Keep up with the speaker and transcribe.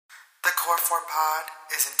The Core 4 Pod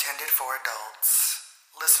is intended for adults.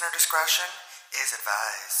 Listener discretion is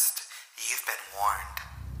advised. You've been warned.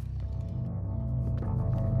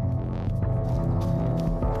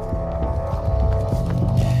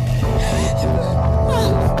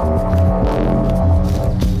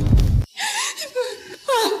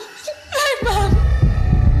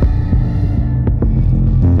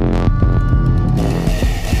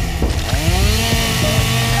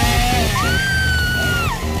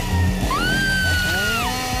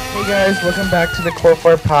 Hey guys, welcome back to the Core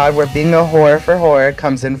 4 Pod, where being a whore for horror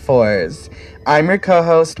comes in fours. I'm your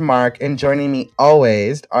co-host, Mark, and joining me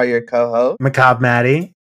always are your co-hosts, Macabre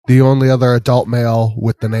Maddie. The only other adult male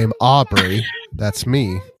with the name Aubrey. That's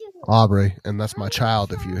me, Aubrey, and that's my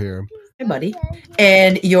child if you hear him. Hey, buddy.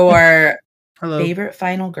 And your Hello. favorite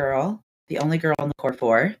final girl, the only girl on the Core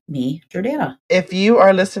 4, me, Jordana. If you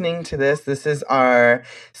are listening to this is our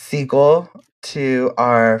sequel to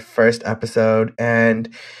our first episode,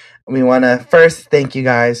 and we want to first thank you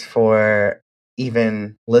guys for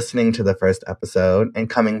even listening to the first episode and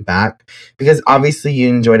coming back, because obviously you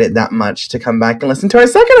enjoyed it that much to come back and listen to our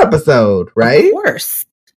second episode, right? Of course.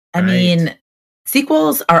 I mean,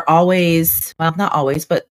 sequels are always, well, not always,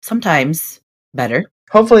 but sometimes better.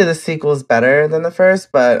 Hopefully the sequel is better than the first,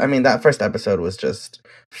 but I mean, that first episode was just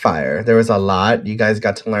fire. There was a lot. You guys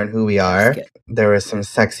got to learn who we are. There were some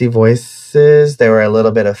sexy voices. There were a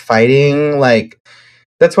little bit of fighting. Like,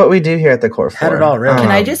 that's what we do here at the Core 4. Had it all, really.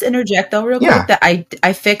 Can I just interject, though, real quick, that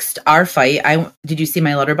I fixed our fight. Did you see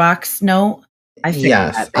my letterbox note? I fixed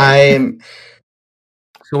yes, that.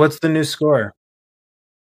 So what's the new score?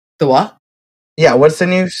 The what? Yeah, what's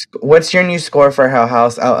your new score for Hell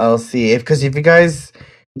House LLC? Because if you guys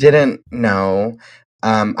didn't know,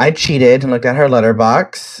 I cheated and looked at her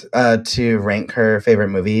letterbox to rank her favorite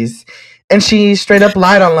movies, and she straight up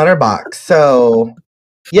lied on Letterboxd. So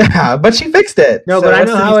yeah, but she fixed it. No, so but I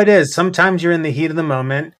know how it is. Sometimes you're in the heat of the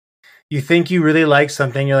moment. You think you really like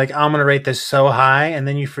something. You're like, I'm going to rate this so high, and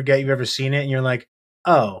then you forget you've ever seen it, and you're like,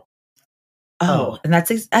 oh, and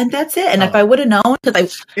that's it. And if I would have known,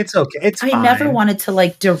 because it's okay. It's fine. I never wanted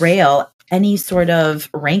to derail any sort of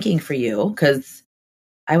ranking for you, because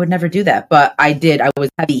I would never do that. But I did. I was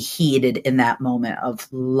heavy heated in that moment of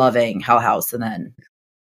loving Hell House, and then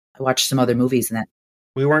I watched some other movies and that.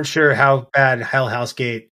 We weren't sure how bad Hell House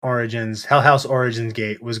Origins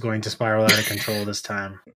Gate was going to spiral out of control this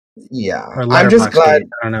time. Yeah, I'm just glad.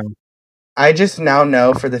 I don't know. I just now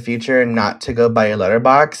know for the future not to go by your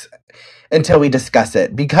letterbox until we discuss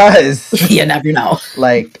it, because you never know.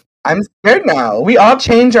 Like, I'm scared now. We all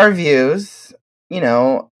change our views. You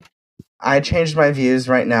know, I changed my views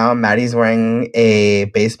right now. Maddie's wearing a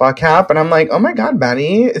baseball cap, and I'm like, oh my god,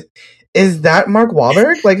 Maddie, is that Mark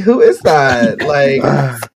Wahlberg? Like, who is that? Like,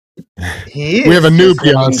 we have a new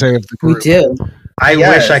Beyonce of the group. We do. I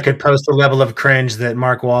wish I could post the level of cringe that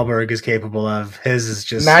Mark Wahlberg is capable of. His is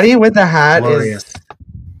just Maddie with the hat glorious. Is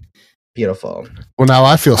beautiful. Well, now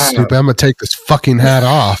I feel stupid. I'm gonna take this fucking hat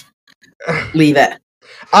off. Leave it.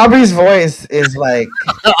 Aubrey's voice is like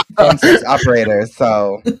operator,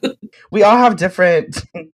 so we all have different.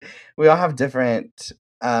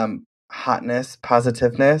 Hotness,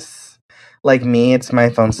 positiveness. Like me, it's my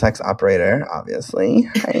phone sex operator, obviously.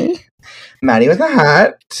 Hi. Maddie with the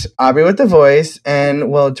hat, Aubrey with the voice, and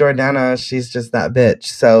well, Jordana, she's just that bitch.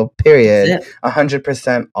 So, period.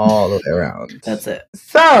 100% all the way around. That's it.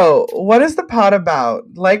 So, what is the pod about?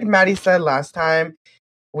 Like Maddie said last time,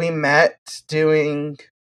 we met doing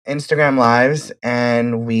Instagram lives,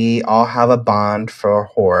 and we all have a bond for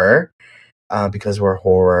horror because we're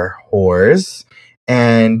horror whores.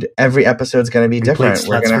 And every episode's going to be different.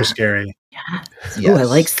 Sluts for scary. Yeah. Yes. Ooh, I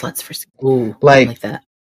like sluts for scary. Ooh, like, I like that.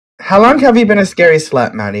 How long have you been a scary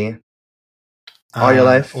slut, Maddie? All your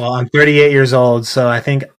life? Well, I'm 38 years old, so I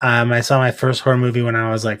think I saw my first horror movie when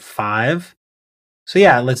I was like 5. So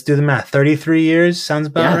yeah, let's do the math. 33 years sounds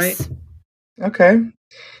about right. Okay.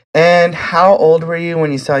 And how old were you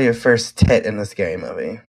when you saw your first tit in the scary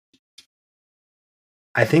movie?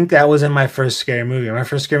 I think that was in my first scary movie. My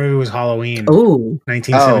first scary movie was Halloween. Ooh.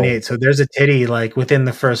 1978. So there's a titty like within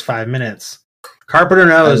the first 5 minutes. Carpenter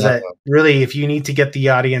knows that really, if you need to get the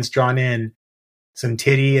audience drawn in, some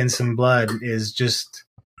titty and some blood is just,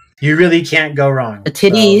 you really can't go wrong. A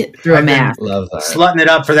titty through a mask. Love that. Slutting it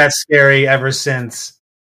up for that scary ever since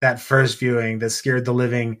that first viewing that scared the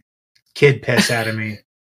living kid piss out of me.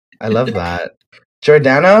 I love that.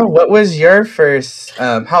 Jordana, what was your first,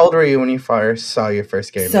 how old were you when you first saw your first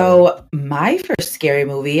scary movie? So my first scary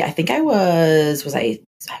movie, I think I was I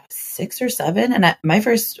 6 or 7? And my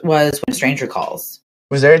first was When a Stranger Calls.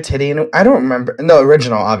 Was there a titty in? I don't remember. No,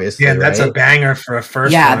 original, obviously. Yeah, that's right? a banger for a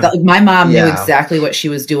first Yeah, one. my mom knew Yeah. exactly what she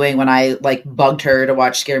was doing when I like bugged her to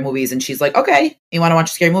watch scary movies, and she's like, "Okay, you want to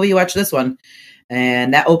watch a scary movie? You watch this one."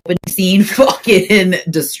 And that opening scene fucking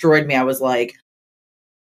destroyed me. I was like,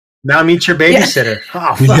 Now meet your babysitter.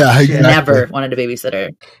 Oh, fuck. Yeah, shit. exactly. never wanted a babysitter.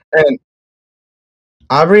 And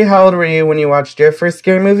Aubrey, how old were you when you watched your first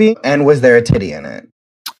scary movie? And was there a titty in it?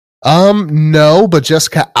 No, but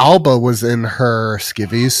Jessica Alba was in her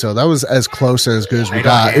skivvies, so that was as close as good as we Idle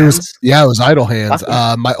got. Hands? It was Idle Hands.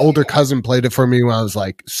 Fuck. My older cousin played it for me when I was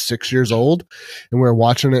like 6 years old, and we were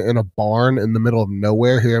watching it in a barn in the middle of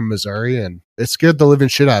nowhere here in Missouri, and it scared the living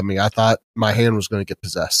shit out of me. I thought my hand was going to get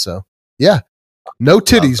possessed. So yeah, no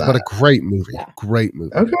titties, but a great movie. Yeah. Great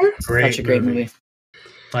movie. Okay. Such a great movie.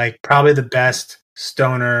 Like probably the best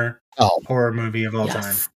stoner Oh, horror movie of all time.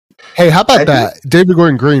 Yes. hey, how about I that? David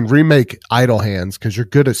Gordon Green remake Idle Hands because you're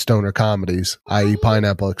good at stoner comedies, i.e.,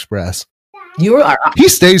 Pineapple Express. You are He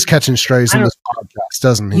stays catching strays in this podcast,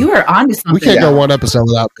 doesn't he? you are onto something. We can't Yeah. go one episode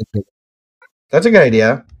without mentioning. That's a good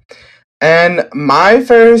idea. And my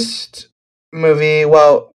first movie,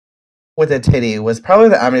 well, with a titty, was probably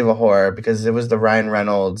the Amityville Horror because it was the Ryan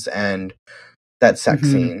Reynolds and that sex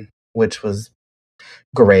Mhm. scene, which was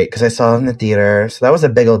great because I saw it in the theater. So that was a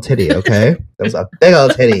big old titty, okay? That was a big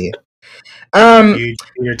old titty. Huge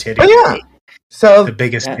your titty. But yeah. So The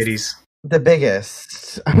biggest Yes. titties. the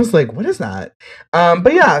biggest. I was like, what is that?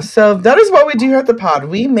 But yeah, so that is what we do here at the pod.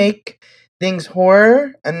 We make things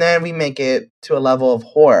horror and then we make it to a level of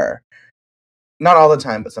horror. Not all the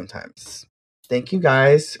time, but sometimes. Thank you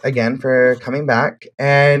guys again for coming back.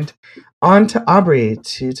 And on to Aubrey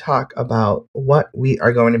to talk about what we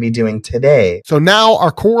are going to be doing today. So now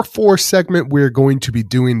our core 4 segment we're going to be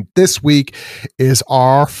doing this week is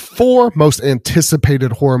our 4 most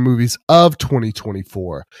anticipated horror movies of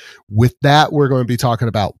 2024. With that, we're going to be talking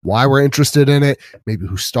about why we're interested in it, maybe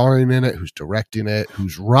who's starring in it, who's directing it,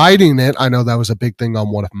 who's writing it. I know that was a big thing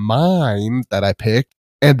on one of mine that I picked.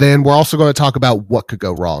 And then we're also going to talk about what could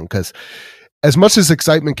go wrong because as much as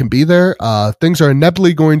excitement can be there, things are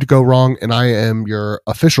inevitably going to go wrong, and I am your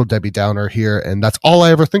official Debbie Downer here, and that's all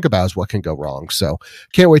I ever think about is what can go wrong. So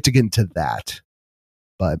can't wait to get into that.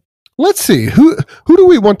 But let's see, who do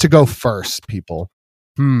we want to go first, people?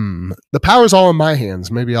 The power's all in my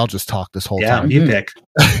hands. Maybe I'll just talk this whole time. You pick.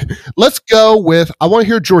 Let's go with, I want to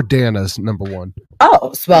hear Jordana's number 1.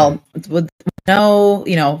 Oh, well, with no,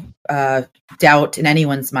 doubt in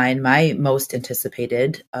anyone's mind, my most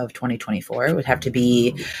anticipated of 2024 would have to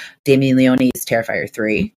be Damien Leone's Terrifier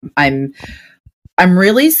 3. I'm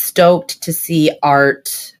really stoked to see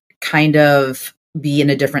art kind of be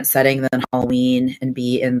in a different setting than Halloween and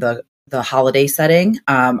be in the holiday setting.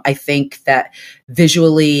 I think that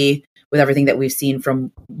visually, with everything that we've seen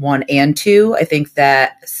from 1 and 2, I think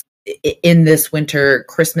that in this winter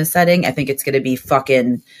Christmas setting, I think it's going to be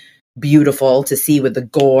fucking beautiful to see with the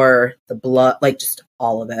gore, the blood, like just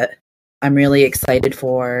all of it. I'm really excited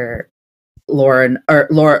for Lauren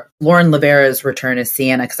Lavera's return as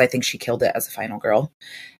Sienna because I think she killed it as a final girl.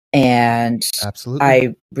 And Absolutely.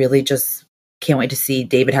 I really just can't wait to see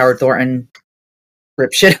David Howard Thornton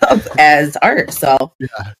rip shit up as art. So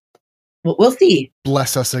Yeah. we'll see.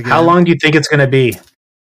 Bless us again. How long do you think it's going to be?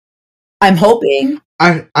 I'm hoping.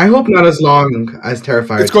 I hope not as long as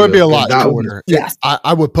Terrifier. It's going to 2, be a 'cause lot that shorter. Yes.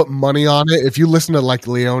 I would put money on it. If you listen to like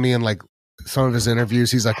Leone and like some of his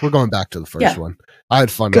interviews, he's like, we're going back to the first one. I had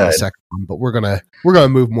fun in the Good. second one, but we're gonna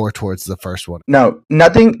move more towards the first one. No,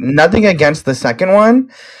 nothing against the second one,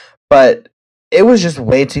 but it was just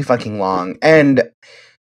way too fucking long. And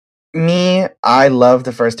I love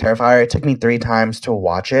the first Terrifier. It took me 3 times to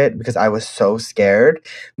watch it because I was so scared.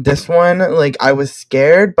 This one, like, I was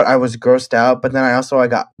scared, but I was grossed out. But then I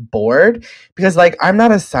got bored because, like, I'm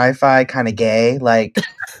not a sci-fi kind of gay. Like,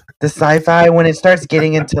 the sci-fi, when it starts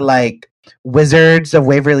getting into, like, Wizards of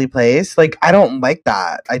Waverly Place, like, I don't like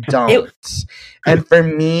that. I don't. And for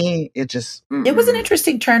me, it just... It was an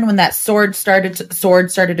interesting turn when that sword started to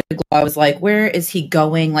glow. I was like, where is he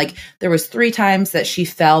going? Like, there was 3 times that she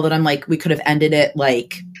fell that I'm like, we could have ended it,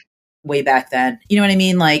 like, way back then. You know what I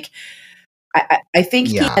mean? Like, I think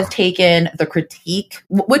he has taken the critique,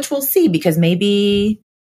 which we'll see, because maybe...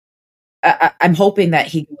 I'm hoping that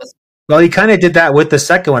he goes... Well, he kind of did that with the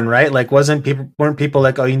second one, right? Like, weren't people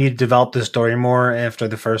like, oh, you need to develop the story more after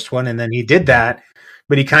the first one? And then he did that,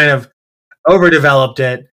 but he kind of overdeveloped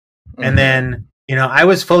it. Mm-hmm. And then, I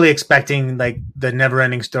was fully expecting like the Never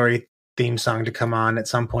Ending Story theme song to come on at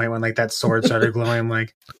some point when like that sword started glowing. I'm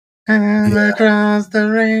like, across the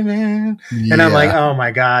raven. And I'm like, oh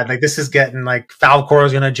my God, like this is getting like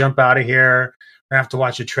Falcor's going to jump out of here. I have to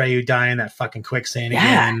watch Atreyu die in that fucking quicksand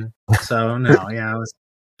Yeah. again. So no, yeah, it was.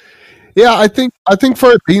 Yeah, I think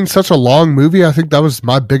for it being such a long movie, I think that was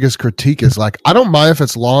my biggest critique is like, I don't mind if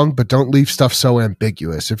it's long, but don't leave stuff so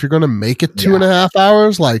ambiguous. If you're going to make it 2.5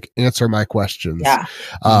 hours, like answer my questions. Yeah.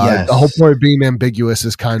 Yes. The whole point of being ambiguous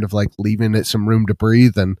is kind of like leaving it some room to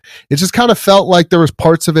breathe. And it just kind of felt like there was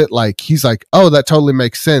parts of it like, he's like, oh, that totally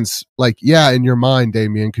makes sense. Like, yeah, in your mind,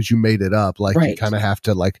 Damien, because you made it up. Like you kind of have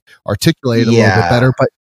to like articulate a little bit better. But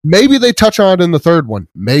maybe they touch on it in the third one.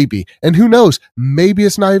 Maybe. And who knows? Maybe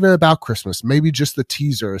it's not even about Christmas. Maybe just the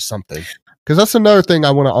teaser or something. Because that's another thing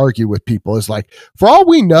I want to argue with people is like, for all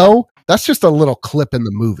we know, that's just a little clip in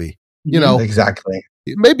the movie. You know? Exactly.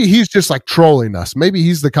 Maybe he's just like trolling us. Maybe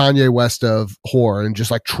he's the Kanye West of horror and just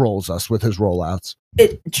like trolls us with his rollouts.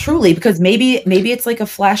 It truly, because maybe it's like a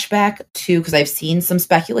flashback to, because I've seen some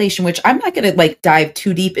speculation, which I'm not going to like dive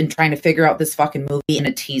too deep in trying to figure out this fucking movie in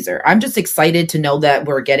a teaser. I'm just excited to know that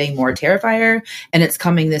we're getting more Terrifier and it's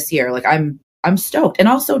coming this year. Like I'm stoked. And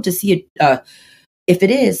also to see it, if it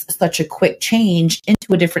is such a quick change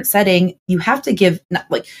into a different setting, you have to give,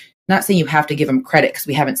 not saying you have to give him credit because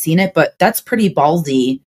we haven't seen it, but that's pretty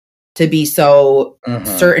ballsy to be so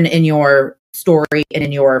certain in your story and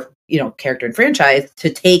in your, character and franchise to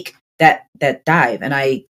take that dive. And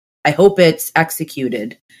I hope it's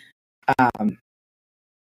executed the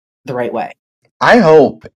right way. I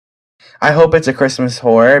hope it's a Christmas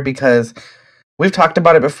horror because we've talked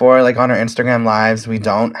about it before, like on our Instagram lives. We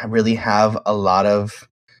don't really have a lot of,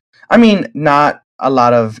 not a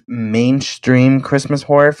lot of mainstream Christmas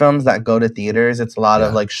horror films that go to theaters. It's a lot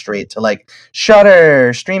of like straight to like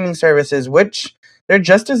Shudder, streaming services, which they're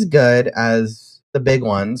just as good as the big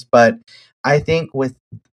ones. But I think with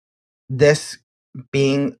this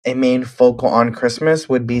being a main focal on Christmas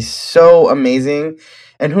would be so amazing.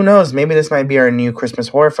 And who knows, maybe this might be our new Christmas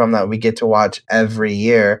horror film that we get to watch every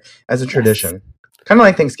year as a tradition. Kind of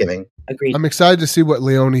like Thanksgiving. Agreed. I'm excited to see what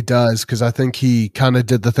Leone does because I think he kind of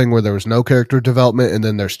did the thing where there was no character development and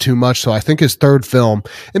then there's too much. So I think his third film,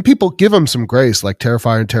 and people give him some grace, like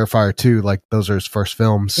Terrifier and Terrifier 2, like those are his first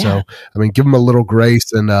films. Yeah. So, give him a little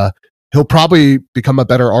grace and he'll probably become a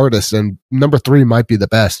better artist. And number 3 might be the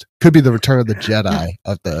best. Could be the Return of the Jedi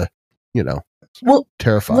of the, well,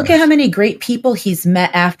 Terrifier. Look at how many great people he's met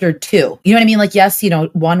after 2. You know what I mean? Like, yes,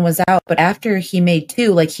 1 was out, but after he made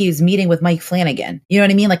 2, like he's meeting with Mike Flanagan. You know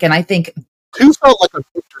what I mean? Like, and I think 2 felt like a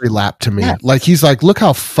victory lap to me. Yeah. Like he's like, look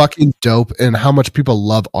how fucking dope and how much people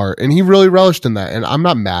love art, and he really relished in that, and I'm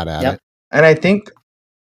not mad at it. And I think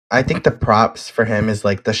the props for him is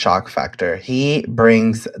like the shock factor. He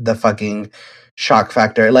brings the fucking shock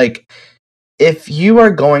factor. Like, if you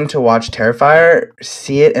are going to watch Terrifier,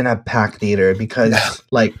 see it in a packed theater because,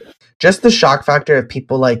 like, just the shock factor of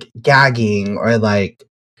people, like, gagging or, like,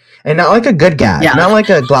 and not like a good gag, not like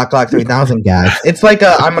a Glock 3000 gag. It's like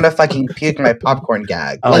a I'm gonna fucking puke my popcorn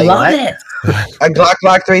gag. I love it. A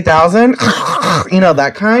Glock 3000,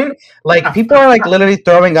 that kind. Like, people are like literally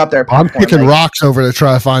throwing up their popcorn. I'm picking rocks over to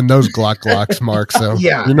try to find those Glocks, Mark. So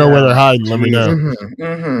you know where they're hiding. Let me know.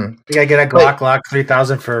 You gotta get a Glock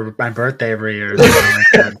 3000 for my birthday every year.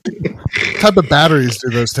 What type of batteries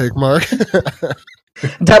do those take, Mark?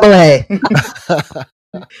 AA.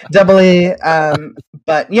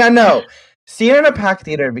 But yeah, no. See it in a packed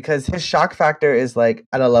theater because his shock factor is like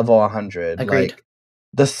at a level 100. Agreed. Like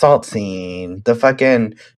the salt scene, the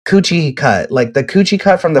fucking coochie cut. Like the coochie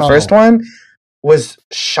cut from the first one was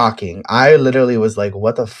shocking. I literally was like,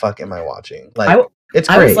 what the fuck am I watching? Like it's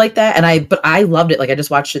great. I was like that, but I loved it. Like I just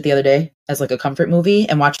watched it the other day as like a comfort movie,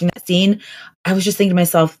 and watching that scene, I was just thinking to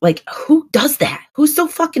myself, like, who does that? Who's so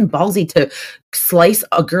fucking ballsy to slice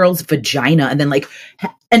a girl's vagina and then like,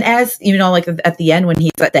 and as like at the end when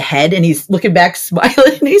he's at the head and he's looking back smiling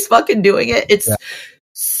and he's fucking doing it. It's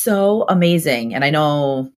so amazing. And I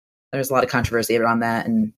know there's a lot of controversy around that,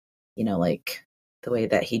 and like the way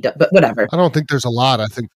that he does, but whatever. I don't think there's a lot. I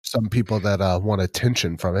think some people that want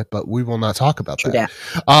attention from it, but we will not talk about that.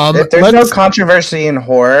 If there's no controversy in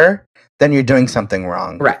horror, then you're doing something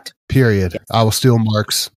wrong. Correct. Period. Yes. I will steal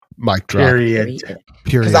Mark's mic drop. Period.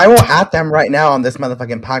 Because I will at them right now on this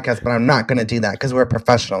motherfucking podcast, but I'm not going to do that because we're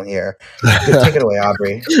professional here. Take it away,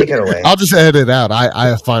 Aubrey. Take it away. I'll just edit it out. I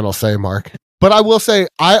have final say, Mark. But I will say,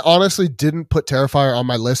 I honestly didn't put Terrifier on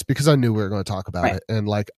my list because I knew we were going to talk about it. And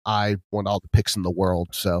like, I want all the picks in the world.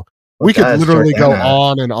 So we could literally go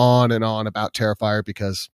on and on and on about Terrifier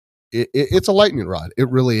because it's a lightning rod. It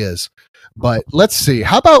really is. But let's see.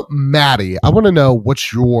 How about Maddie? I want to know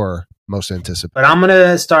what's your most anticipated. But I'm going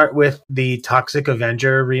to start with the Toxic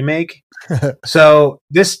Avenger remake. So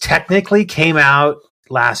this technically came out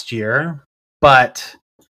last year, but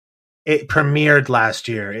it premiered last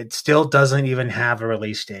year. It still doesn't even have a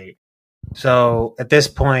release date. So at this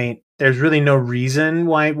point, there's really no reason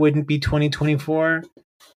why it wouldn't be 2024,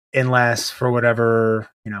 unless for whatever,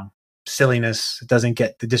 silliness, it doesn't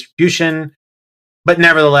get the distribution. But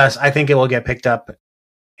nevertheless, I think it will get picked up,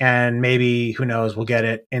 and maybe, who knows, we'll get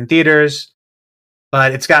it in theaters.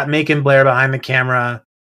 But it's got Macon Blair behind the camera,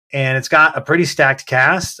 and it's got a pretty stacked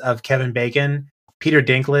cast of Kevin Bacon, Peter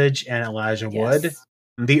Dinklage, and Elijah Wood.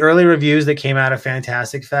 The early reviews that came out of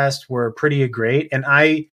Fantastic Fest were pretty great, and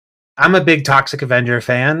I'm a big Toxic Avenger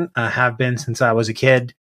fan, have been since I was a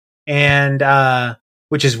kid, and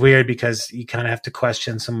which is weird because you kind of have to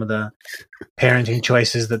question some of the parenting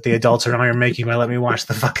choices that the adults around are making by letting me watch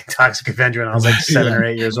the fucking Toxic Avenger when I was like 7 or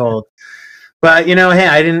 8 years old. But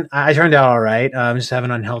hey, I turned out all right. I just have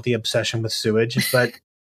an unhealthy obsession with sewage, but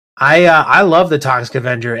I love the Toxic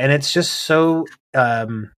Avenger, and it's just so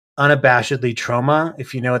unabashedly trauma,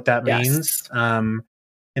 if you know what that means. And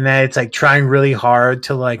that it's like trying really hard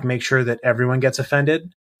to like make sure that everyone gets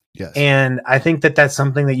offended. Yes. And I think that that's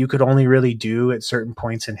something that you could only really do at certain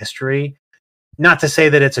points in history. Not to say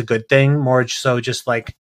that it's a good thing, more so just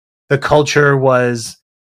like the culture was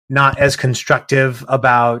not as constructive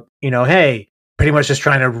about, hey, pretty much just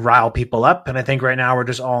trying to rile people up. And I think right now we're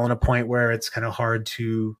just all in a point where it's kind of hard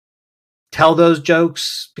to tell those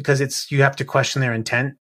jokes because you have to question their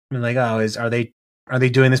intent. I mean, like, are they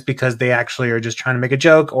doing this because they actually are just trying to make a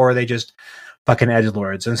joke, or are they just fucking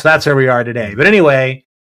edgelords? And so that's where we are today. But anyway,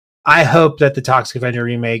 I hope that the Toxic Avenger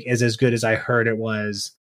remake is as good as I heard it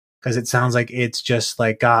was, because it sounds like it's just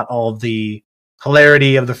like got all the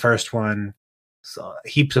hilarity of the first one, so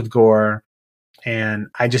heaps of gore, and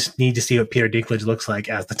I just need to see what Peter Dinklage looks like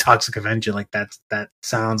as the Toxic Avenger. Like that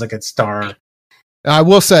sounds like a star. I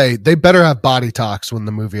will say they better have body talks when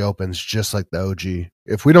the movie opens, just like the OG.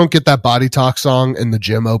 If we don't get that body talk song in the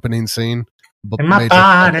gym opening scene, my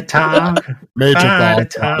body talk, major body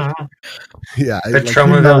talk. Yeah, the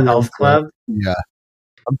Tromaville Health Club. Yeah,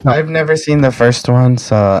 I've never seen the first one,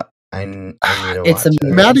 so I need to watch it.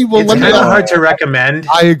 Maddie, well, It's kind of hard to recommend.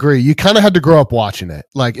 I agree. You kind of had to grow up watching it.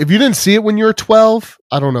 Like, if you didn't see it when you were 12,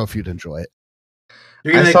 I don't know if you'd enjoy it.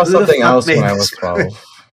 I saw something else when I was 12.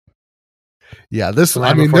 Yeah, let's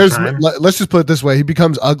just put it this way. He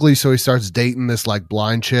becomes ugly, so he starts dating this like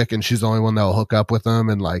blind chick, and she's the only one that will hook up with him.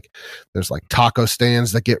 And like, there's like taco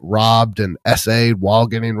stands that get robbed and SA'd while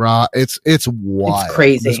getting robbed. It's wild. It's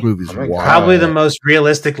crazy. This movie's wild. Probably the most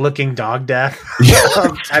realistic looking dog death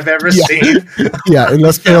I've ever seen. Yeah,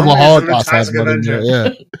 unless Cannibal Holocaust has one in there.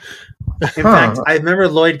 Yeah. In fact, I remember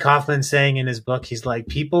Lloyd Kaufman saying in his book, he's like,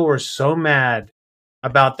 people were so mad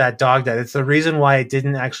about that dog death. It's the reason why it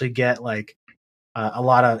didn't actually get like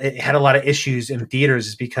it had a lot of issues in theaters,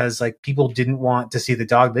 is because like people didn't want to see the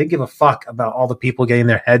dog. They give a fuck about all the people getting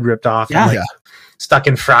their head ripped off and like stuck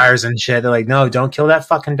in fryers and shit. They're like, no, don't kill that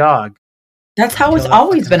fucking dog. That's how it's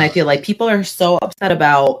always been. I feel like people are so upset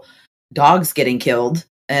about dogs getting killed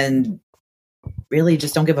and really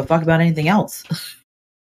just don't give a fuck about anything else.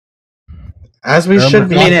 As we should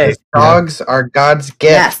be. Dogs are God's gift.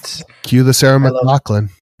 Yes. Cue the Sarah McLachlan.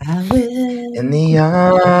 In the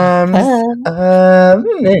arms of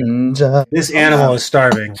ninja. This animal is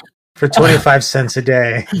starving for 25 cents a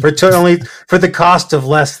day only for the cost of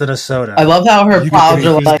less than a soda. I love how her paws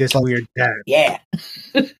are like this weird pet. Yeah.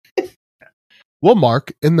 Well,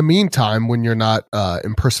 Mark, in the meantime, when you're not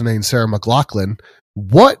impersonating Sarah McLachlan,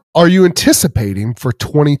 what are you anticipating for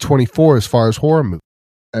 2024 as far as horror movies?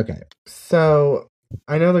 Okay, so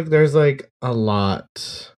I know like there's like a lot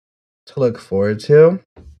to look forward to.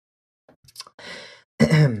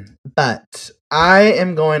 But I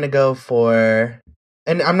am going to go for,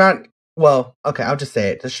 and I'm not, well, okay, I'll just say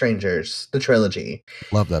it, The Strangers, the trilogy.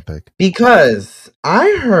 Love that pick. Because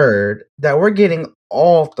I heard that we're getting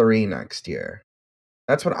all 3 next year.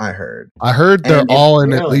 That's what I heard. I heard they're all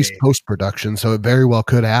in at least post-production, so it very well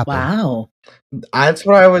could happen. Wow. That's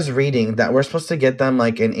what I was reading, that we're supposed to get them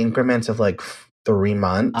like in increments of like 3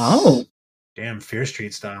 months. Oh. Damn, Fear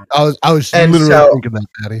Street style. I was literally thinking about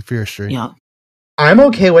that, Fear Street. Yeah. I'm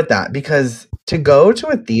okay with that, because to go to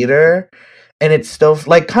a theater and it's still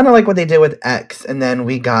like kind of like what they did with X, and then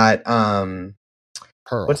we got Pearl.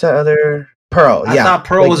 What's that other Pearl? I thought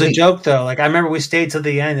Pearl was a joke though. Like I remember we stayed to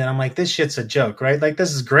the end, and I'm like, this shit's a joke, right? Like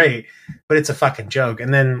this is great, but it's a fucking joke.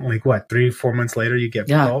 And then like what, 3-4 months later, you get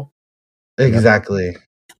Pearl. Exactly.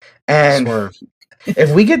 And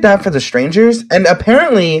if we get that for The Strangers, and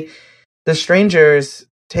apparently The Strangers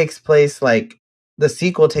takes place like the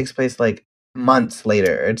sequel takes place like months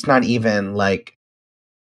later. It's not even like,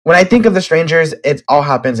 when I think of The Strangers, it all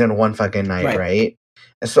happens in one fucking night, right?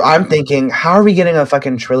 So I'm thinking, how are we getting a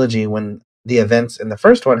fucking trilogy when the events in the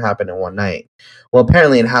first one happen in one night? Well,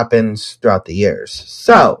 apparently it happens throughout the years.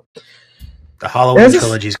 So the Halloween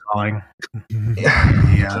trilogy's calling.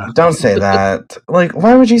 Yeah. Don't say that. Like,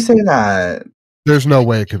 why would you say that? There's no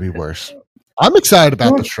way it could be worse. I'm excited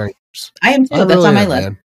about The Strangers. I am too. That's on my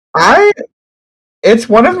list. It's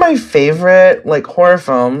one of my favorite like horror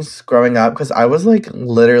films growing up because I was like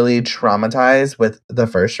literally traumatized with the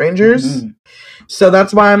first Strangers. Mm-hmm. So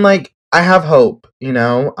that's why I'm like, I have hope, you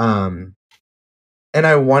know? And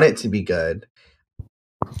I want it to be good.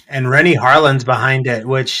 And Rennie Harlin's behind it,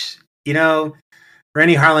 which, you know,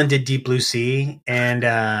 Rennie Harlin did Deep Blue Sea and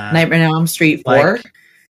Nightmare on Elm Street 4.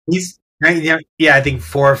 Like, I think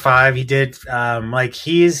 4 or 5 he did. Like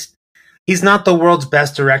he's not the world's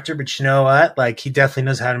best director, but you know what? Like he definitely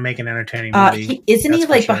knows how to make an entertaining movie. Isn't he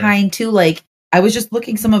like behind too? Like I was just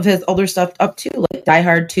looking some of his older stuff up too, like Die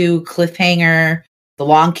Hard 2, Cliffhanger, The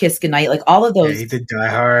Long Kiss Goodnight, like all of those. Yeah, he did Die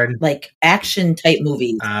Hard, like action type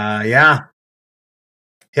movies. Yeah.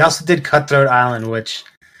 He also did Cutthroat Island, which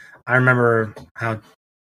I remember how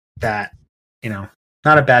that, you know,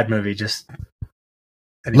 not a bad movie. Just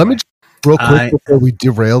anyway. Let me real quick before we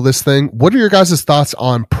derail this thing. What are your guys' thoughts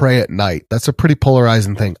on Pray at Night? That's a pretty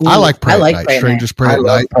polarizing thing. Ooh, I like Pray at Night. Strangers Pray at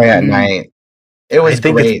Night. Pray at Night. It was. I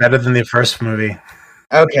think great. it's better than the first movie.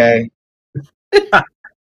 Okay.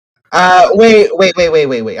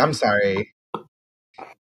 Wait. I'm sorry.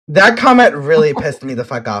 That comment really pissed me the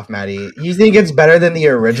fuck off, Maddie. You think it's better than the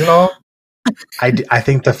original? I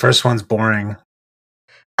think the first one's boring.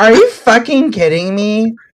 Are you fucking kidding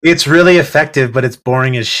me? It's really effective, but it's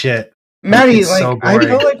boring as shit. Maddie, like so I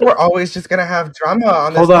feel like we're always just gonna have drama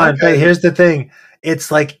on this. Hold on, but here's the thing.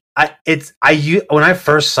 It's like when I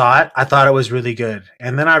first saw it, I thought it was really good,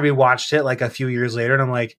 and then I rewatched it like a few years later, and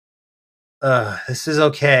I'm like, this is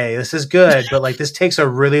okay, this is good, but like this takes a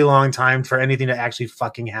really long time for anything to actually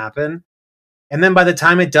fucking happen. And then by the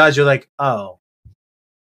time it does, you're like, oh,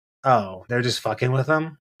 they're just fucking with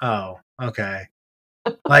them. Oh, okay.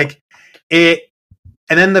 Like it,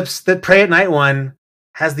 and then the Pray at Night one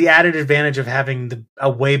has the added advantage of having a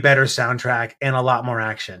way better soundtrack and a lot more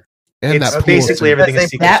action. And it's that basically everything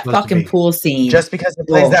is that fucking pool scene. Just because it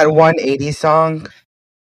plays that 180 song.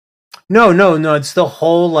 No. It's the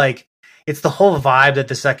whole it's the whole vibe that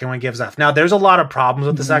the second one gives off. Now, there's a lot of problems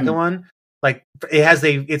with the second one. Like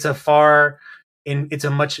it's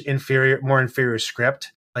a much more inferior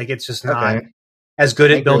script. Like it's just not as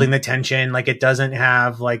good at building the tension. Like it doesn't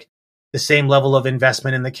have like the same level of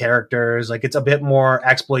investment in the characters. Like it's a bit more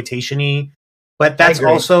exploitation-y. But that's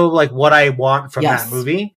also like what I want from that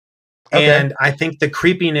movie. Okay. And I think the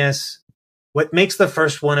creepiness, what makes the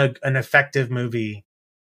first one an effective movie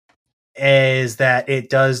is that it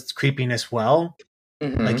does creepiness well.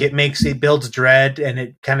 Mm-hmm. Like it builds dread, and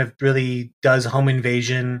it kind of really does home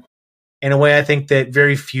invasion in a way I think that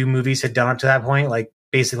very few movies had done up to that point. Like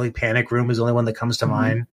basically Panic Room is the only one that comes to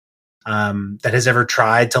mind that has ever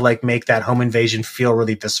tried to like make that home invasion feel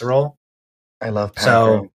really visceral. I love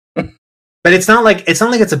Panic Room. But it's not like it's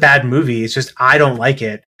a bad movie. It's just I don't like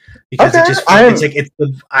it. Because it just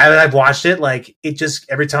I've watched it, like it just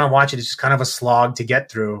every time I watch it, it's just kind of a slog to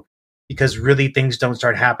get through because really things don't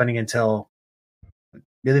start happening until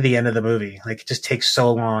really the end of the movie. Like it just takes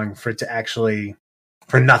so long for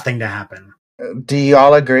nothing to happen. Do you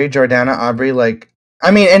all agree, Jordana, Aubrey? Like,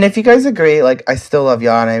 I mean, and if you guys agree, like I still love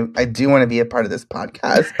y'all and I do want to be a part of this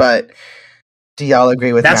podcast, but do y'all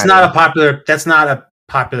agree with that's not a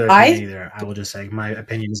popular opinion either. I will just say my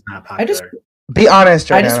opinion is not popular. Be honest,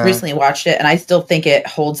 Jordana. I just recently watched it, and I still think it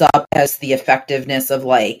holds up as the effectiveness of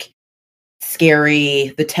like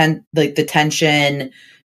scary, the tension,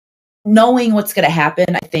 knowing what's going to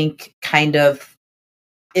happen. I think kind of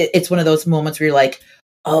it's one of those moments where you're like,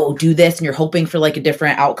 "Oh, do this," and you're hoping for like a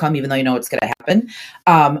different outcome, even though you know it's going to happen.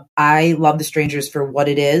 I love The Strangers for what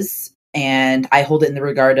it is, and I hold it in the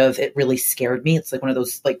regard of it really scared me. It's like one of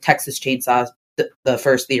those like Texas Chainsaw,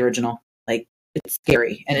 the original, like. It's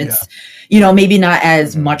scary and it's, maybe not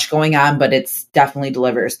as much going on, but it's definitely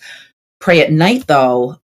delivers. Pray at Night,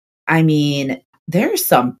 though, I mean, there's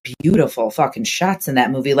some beautiful fucking shots in that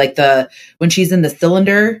movie. Like when she's in the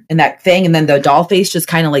cylinder and that thing, and then the doll face just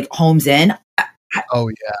kind of like homes in.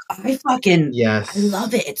 I fucking, I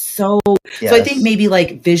love it. It's so I think maybe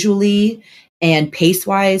like visually and pace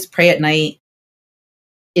wise, Pray at Night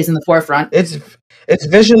is in the forefront. It's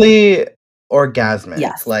visually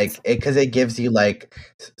orgasmic, like because it gives you like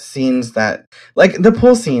scenes that like the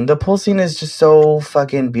pool scene is just so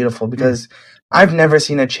fucking beautiful because I've never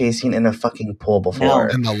seen a chase scene in a fucking pool before.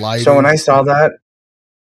 And the lighting. So when I saw that,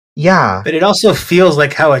 Yeah. But it also feels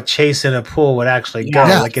like how a chase in a pool would actually go.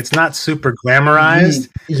 Yeah. Like it's not super glamorized.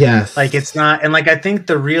 Yes. Like it's not, and like I think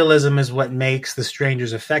the realism is what makes The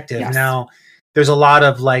Strangers effective. Yes. Now, there's a lot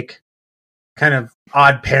of like kind of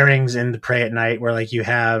odd pairings in Prey at Night where like you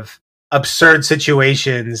have absurd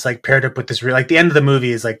situations like paired up with this real, like the end of the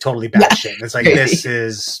movie is like totally batshit. It's like this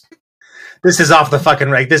is off the fucking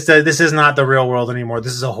right. This is not the real world anymore.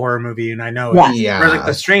 This is a horror movie, and I know it. Yeah. Whereas like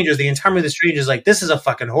The Strangers, the entire movie of The Strangers, like this is a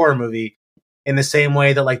fucking horror movie. In the same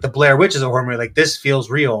way that like the Blair Witch is a horror movie, like this feels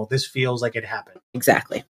real. This feels like it happened.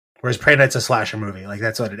 Exactly. Whereas Prey Night's a slasher movie. Like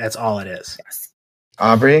that's all it is. Yes.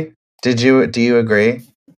 Aubrey, do you agree?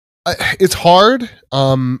 It's hard.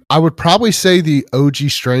 I would probably say the OG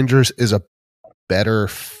Strangers is a better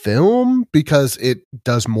film because it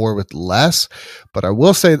does more with less. But I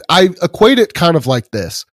will say I equate it kind of like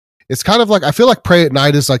this. It's kind of like I feel like Prey at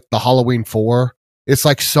Night is like the Halloween 4. It's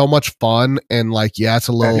like so much fun and like, yeah, it's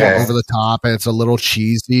a little over the top and it's a little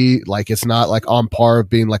cheesy. Like it's not like on par of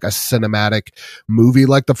being like a cinematic movie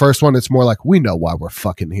like the first one. It's more like, we know why we're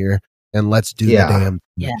fucking here and let's do the damn.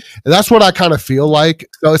 Yeah. And that's what I kind of feel like.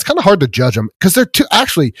 So it's kind of hard to judge them because they're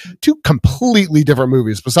two completely different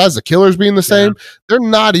movies. Besides the killers being the same, they're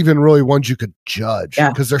not even really ones you could judge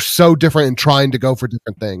because they're so different and trying to go for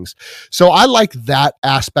different things. So I like that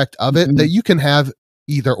aspect of it that you can have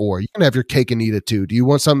either or. You can have your cake and eat it too. Do you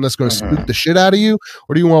want something that's going to spook the shit out of you,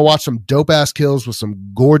 or do you want to watch some dope ass kills with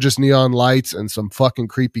some gorgeous neon lights and some fucking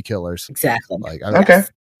creepy killers? Exactly. Like, Okay.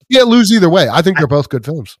 You can't lose either way. I think they're both good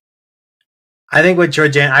films. I think I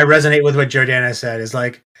resonate with what Jordana said is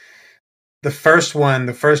like the first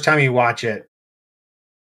time you watch it,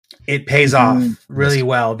 it pays off really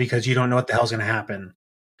well because you don't know what the hell's going to happen.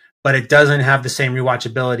 But it doesn't have the same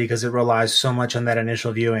rewatchability because it relies so much on that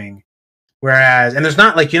initial viewing. Whereas, and there's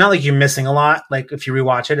not like, you're missing a lot. Like if you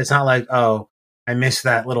rewatch it, it's not like, oh, I missed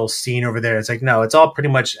that little scene over there. It's like, no, it's all pretty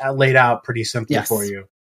much laid out pretty simply for you.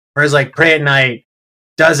 Whereas like Prey at Night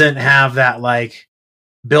doesn't have that like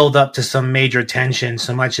build up to some major tension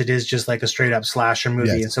so much. It is just like a straight up slasher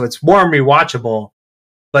movie. And so it's more rewatchable,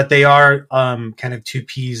 but they are kind of two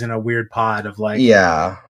peas in a weird pod of like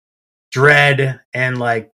dread and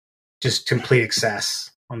like just complete excess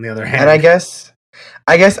on the other hand. And I guess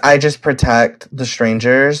I just protect The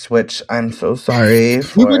Strangers, which I'm so sorry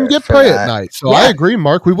for. We wouldn't get Prey at Night. So I agree,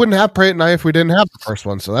 Mark. We wouldn't have Prey at Night if we didn't have the first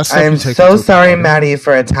one. So that's I am so sorry, Maddie,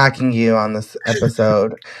 for attacking you on this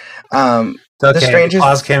episode. It's okay. The Strangers, the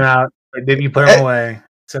claws came out. Did you put them away?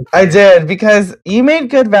 Okay. I did, because you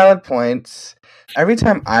made good, valid points. Every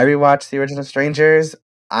time I rewatch the original Strangers,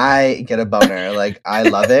 I get a boner. Like, I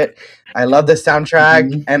love it. I love the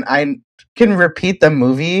soundtrack, and I can repeat the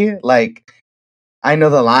movie. Like, I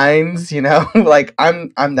know the lines, you know? Like,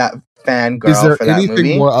 I'm that fangirl for that movie. Is there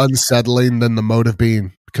anything more unsettling than the motive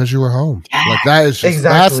being because you were home? Like, that is just,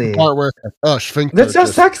 that's the part where, that's so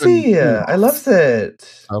sexy. I love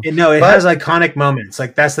it. It has iconic moments.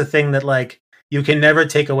 Like, that's the thing that, like, you can never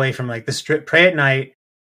take away from, like, the Prey at Night.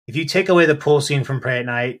 If you take away the pool scene from Prey at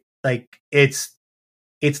Night, like, it's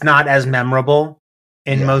not as memorable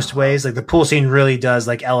in most ways. Like, the pool scene really does,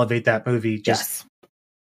 like, elevate that movie just,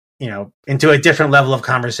 into a different level of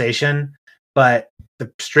conversation. But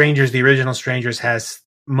the original Strangers has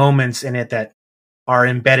moments in it that are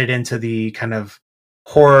embedded into the kind of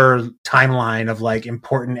horror timeline of, like,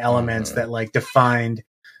 important elements that, like, defined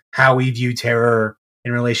how we view terror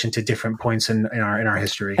in relation to different points in our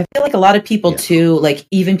history. I feel like a lot of people too, like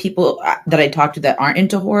even people that I talk to that aren't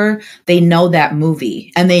into horror, they know that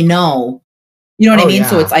movie and they know, you know what I mean? Yeah.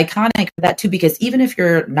 So it's iconic for that too, because even if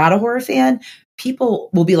you're not a horror fan, people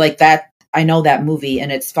will be like, that, I know that movie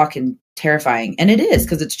and it's fucking terrifying. And it is,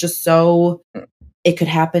 because it's just so, it could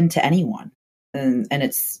happen to anyone. And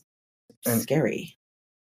it's scary.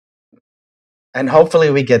 And hopefully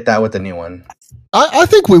we get that with the new one. I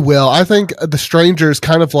think we will. I think The Strangers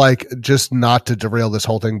kind of like, just not to derail this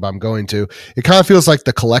whole thing, but I'm going to. It kind of feels like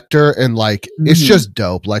The Collector, and like it's just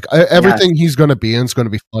dope. Like everything he's going to be in is going to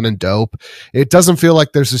be fun and dope. It doesn't feel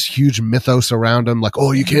like there's this huge mythos around him. Like,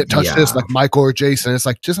 oh, you can't touch this, like Michael or Jason. It's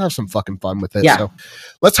like, just have some fucking fun with it. So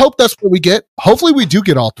let's hope that's what we get. Hopefully we do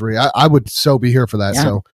get all three. I would so be here for that.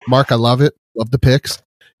 So Mark, I love it. Love the picks.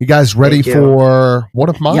 You guys ready for one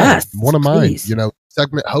of mine? Yes, one of mine. please.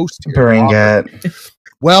 Segment host here. Bring it.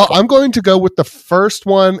 Well, I'm going to go with the first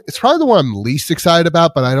one. It's probably the one I'm least excited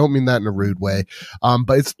about, but I don't mean that in a rude way.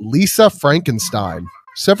 But it's Lisa Frankenstein.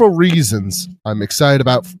 Several reasons I'm excited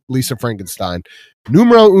about Lisa Frankenstein.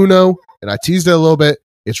 Numero uno, and I teased it a little bit,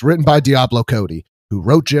 it's written by Diablo Cody. who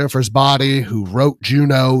wrote Jennifer's Body, who wrote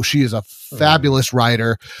Juno. She is a fabulous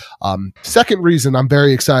writer. Second reason I'm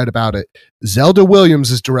very excited about it, Zelda Williams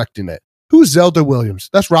is directing it. Who's Zelda Williams?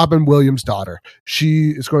 That's Robin Williams' daughter.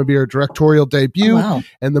 She is going to be her directorial debut. Oh, wow.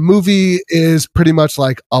 And the movie is pretty much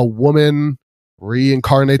like a woman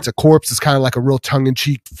reincarnates a corpse. It's kind of like a real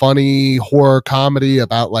tongue-in-cheek, funny horror comedy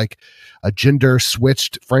about like a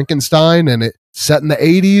gender-switched Frankenstein, and it's set in the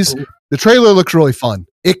 80s. Ooh. The trailer looks really fun.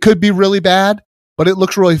 It could be really bad, but it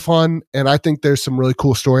looks really fun, and I think there's some really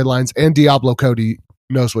cool storylines, and Diablo Cody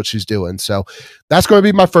knows what she's doing. So that's going to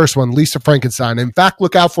be my first one, Lisa Frankenstein. In fact,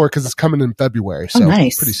 look out for it because it's coming in February. So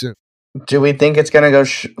nice. Pretty soon. Do we think it's going to go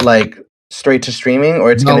like straight to streaming,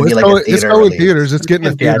 or it's going to be like a theater? It's going theaters. It's getting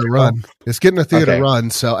a theater run. It's getting a theater run.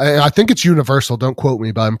 So I think it's Universal. Don't quote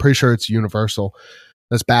me, but I'm pretty sure it's Universal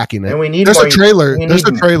that's backing it. And we need There's a trailer. There's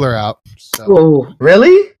a trailer out. So. Whoa.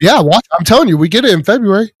 Really? Yeah, watch. I'm telling you, we get it in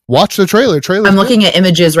February. Watch the trailer. I'm looking at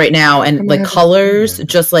images right now, and like colors,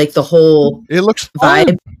 just like the whole it looks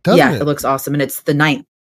vibe. Fun, it looks awesome, and it's the 9th.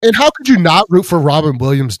 And how could you not root for Robin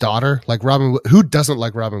Williams' daughter? Like who doesn't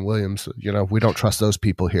like Robin Williams? You know, we don't trust those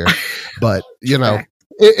people here. But you know,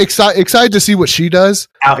 excited to see what she does.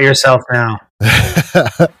 Out yourself now.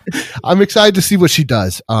 I'm excited to see what she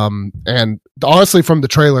does. And honestly, from the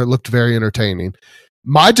trailer, it looked very entertaining.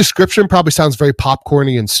 My description probably sounds very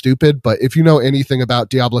popcorny and stupid, but if you know anything about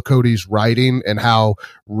Diablo Cody's writing and how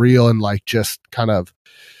real and like just kind of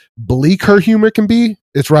bleak her humor can be,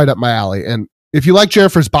 it's right up my alley. And if you like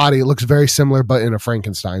Jennifer's Body, it looks very similar, but in a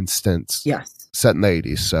Frankenstein stance. Yes, set in the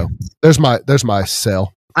 80s. So there's my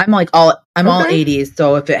sale. I'm all 80s.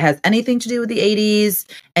 So if it has anything to do with the 80s,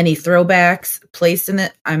 any throwbacks placed in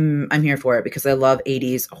it, I'm here for it because I love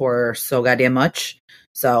 80s horror so goddamn much.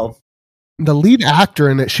 So the lead actor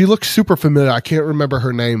in it, she looks super familiar. I can't remember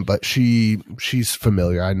her name, but she's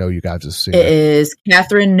familiar. I know you guys have seen it. It is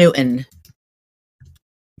Catherine Newton.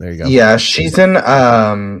 There you go. Yeah, she's in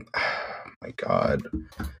oh my god.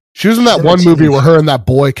 She was in that one movie where her and that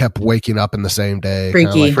boy kept waking up in the same day.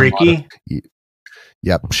 Freaky. Freaky.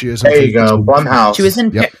 Yep, she is. There you go. Blumhouse. She was in.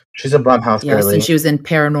 Yep. She's a Blumhouse girly. Yes, and she was in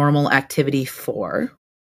Paranormal Activity 4.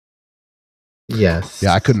 Yes.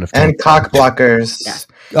 Yeah, I couldn't have. And Cock Blockers. Yes.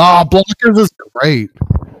 Oh, Blockers is great.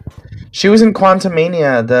 She was in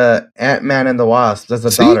Quantumania, the Ant-Man and the Wasp, as the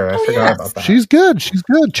daughter. I forgot about that. She's good. She's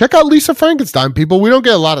good. Check out Lisa Frankenstein, people. We don't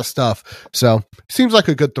get a lot of stuff, so seems like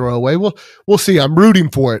a good throwaway. We'll see. I'm rooting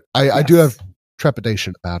for it. I do have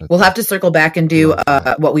trepidation about it. We'll have to circle back and do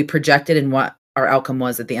what we projected and what our outcome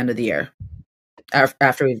was at the end of the year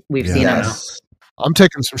after we've seen it. I'm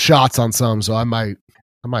taking some shots on some, so I might.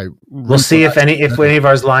 We'll see if any of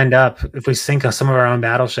ours lined up. If we sink some of our own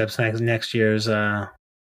battleships next year's.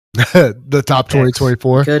 The top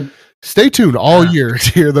 2024. Good. Stay tuned all year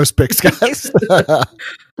to hear those picks, guys.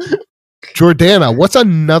 Jordana, what's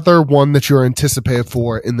another one that you're anticipated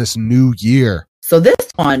for in this new year? So this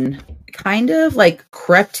one kind of like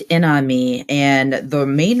crept in on me, and the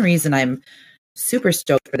main reason I'm super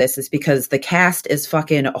stoked for this is because the cast is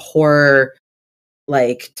fucking horror,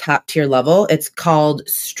 like top tier level. It's called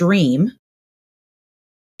Stream,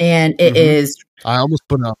 and it is. I almost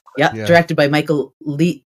put up. Yeah, directed by Michael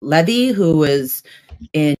Levy, who was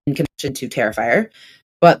in connection to Terrifier.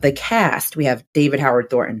 But the cast, we have David Howard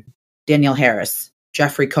Thornton, Danielle Harris,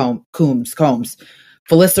 Jeffrey Combs,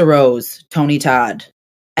 Felissa Rose, Tony Todd.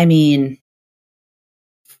 I mean,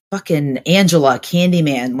 fucking Angela,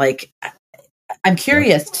 Candyman. Like, I'm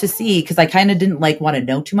curious to see, because I kind of didn't want to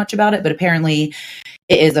know too much about it, but apparently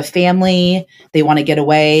it is a family. They want to get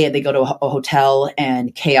away. They go to a hotel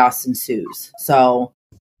and chaos ensues. So,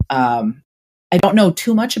 I don't know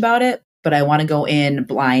too much about it, but I want to go in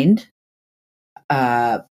blind.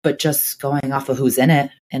 But just going off of who's in it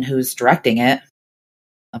and who's directing it,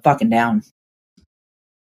 I'm fucking down.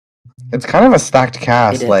 It's kind of a stacked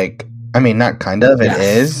cast. Like, I mean, not kind of. It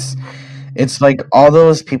is. It's like all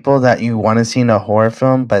those people that you want to see in a horror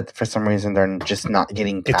film, but for some reason they're just not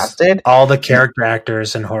getting casted. It's all the character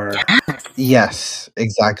actors in horror. Yes,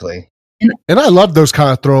 exactly. And I love those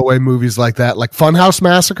kind of throwaway movies like that, like Funhouse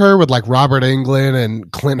Massacre with like Robert Englund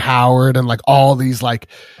and Clint Howard and like all these like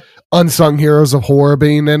unsung heroes of horror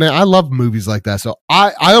being in it. I love movies like that. So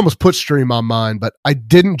I almost put Stream on mine, but I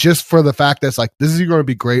didn't, just for the fact that it's like, this is going to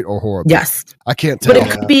be great or horrible. Yes. I can't tell. But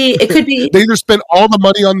it could be. They either spend all the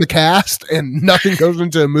money on the cast and nothing goes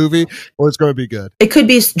into a movie, or it's going to be good. It could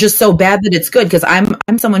be just so bad that it's good, because I'm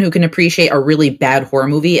someone who can appreciate a really bad horror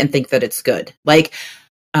movie and think that it's good. Like,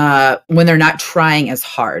 when they're not trying as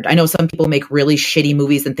hard. I know some people make really shitty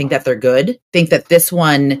movies and think that they're good. Think that this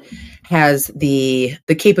one has the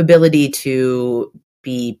capability to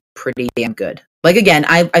be pretty damn good. Like, again,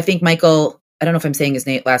 I think Michael, I don't know if I'm saying his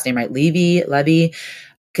last name right, Levy,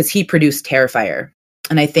 because he produced Terrifier.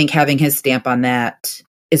 And I think having his stamp on that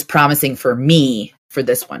is promising for me for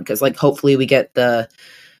this one. Because, like, hopefully we get the,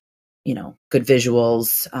 good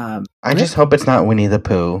visuals. I just hope it's not Winnie the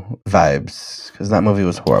Pooh vibes, because that movie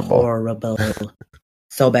was horrible. Horrible.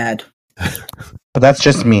 So bad. But that's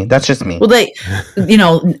just me. Well,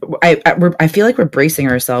 I feel like we're bracing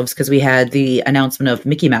ourselves because we had the announcement of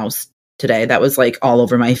Mickey Mouse today. That was like all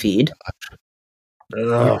over my feed.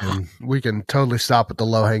 We can totally stop at the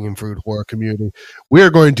low-hanging fruit horror community. We are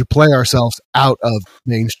going to play ourselves out of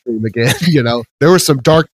mainstream again. There were some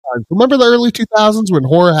dark times. Remember the early 2000s when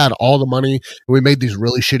horror had all the money and we made these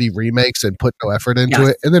really shitty remakes and put no effort into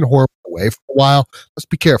it, and then horror went away for a while? Let's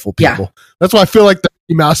be careful, people. Yeah. That's why I feel like the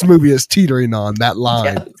Mickey Mouse movie is teetering on that line.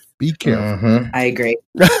 Yeah. Be careful. Mm-hmm. I agree.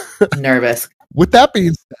 Nervous. With that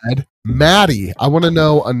being said, Maddie, I want to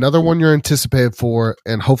know another one you're anticipated for,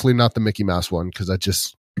 and hopefully not the Mickey Mouse one, because I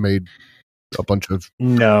just made a bunch of...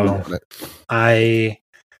 No. I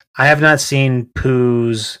have not seen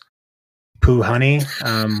Pooh honey,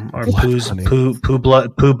 or Pooh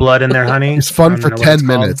blood in their honey. It's fun for 10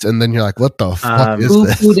 minutes, and then you're like, what the fuck is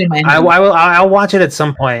this? I'll watch it at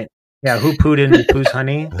some point. Yeah, who pooed in Pooh's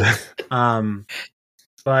honey?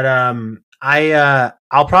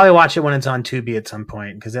 I'll probably watch it when it's on Tubi at some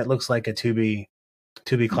point, because that looks like a Tubi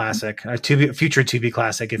classic, a future Tubi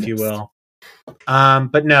classic, if you will.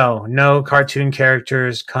 But no cartoon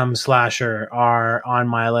characters come slasher are on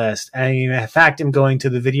my list. And in fact, I'm going to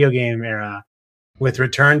the video game era with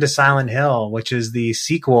Return to Silent Hill, which is the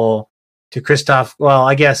sequel to Christoph. Well,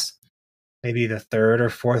 I guess maybe the third or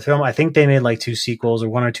fourth film. I think they made like two sequels or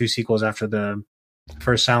one or two sequels after the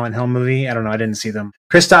first Silent Hill movie. I don't know. I didn't see them.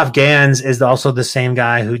 Christoph Gans is also the same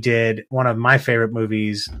guy who did one of my favorite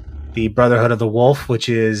movies, The Brotherhood of the Wolf, which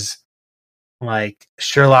is like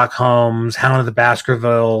Sherlock Holmes, Hound of the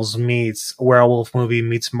Baskervilles meets werewolf movie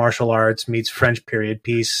meets martial arts meets French period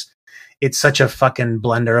piece. It's such a fucking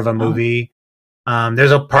blender of a movie.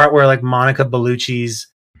 There's a part where like Monica Bellucci's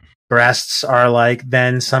breasts are like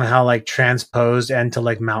then somehow like transposed into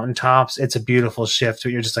like mountaintops. It's a beautiful shift.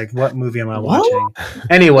 You're just like, what movie am I watching?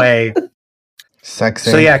 Anyway,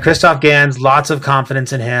 sexy. So yeah, Christoph Gans, lots of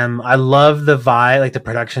confidence in him. I love the vibe, like the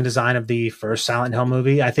production design of the first Silent Hill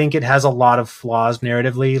movie. I think it has a lot of flaws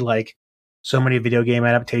narratively, like so many video game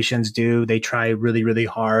adaptations do. They try really, really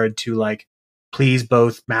hard to like please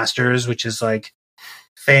both masters, which is like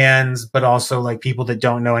fans, but also like people that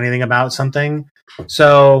don't know anything about something.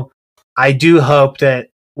 So I do hope that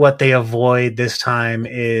what they avoid this time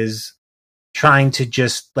is trying to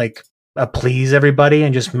just like please everybody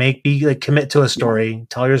and just commit to a story,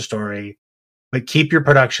 tell your story, but keep your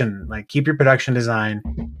production design.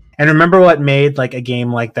 And remember what made like a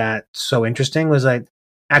game like that so interesting was like,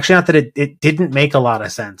 actually not that it didn't make a lot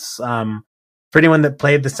of sense. For anyone that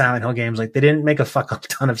played the Silent Hill games, like they didn't make a fuck up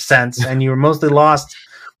ton of sense and you were mostly lost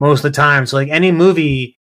most of the time. So like any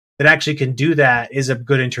movie that actually can do that is a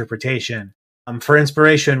good interpretation. For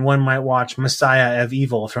inspiration, one might watch Messiah of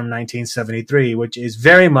Evil from 1973, which is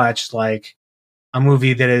very much like a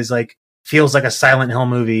movie that is like feels like a Silent Hill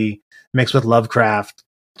movie mixed with Lovecraft.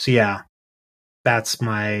 So yeah, that's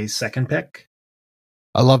my second pick.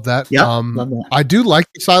 I love that. Yeah, love that. I do like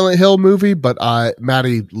the Silent Hill movie, but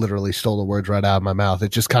Maddie literally stole the words right out of my mouth.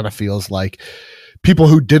 It just kind of feels like people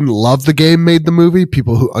who didn't love the game made the movie.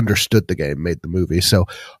 People who understood the game made the movie. So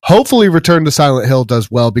hopefully Return to Silent Hill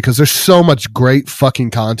does well, because there's so much great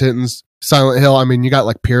fucking content in Silent Hill. I mean, you got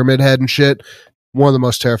like Pyramid Head and shit. One of the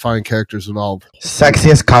most terrifying characters in all.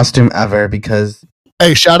 Sexiest costume ever, because...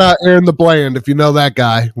 Hey, shout out Aaron the Bland. If you know that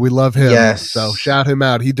guy, we love him. Yes. So shout him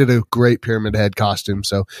out. He did a great Pyramid Head costume.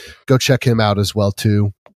 So go check him out as well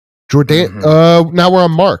too. Jordan. Now we're on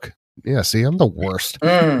Mark. Yeah, see, I'm the worst.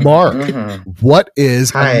 Mark, what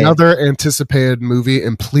is another anticipated movie?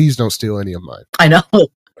 And please don't steal any of mine. I know.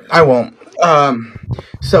 I won't.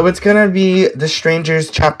 So it's gonna be The Strangers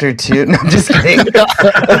Chapter 2. No, I'm just kidding.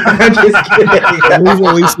 I'm just kidding.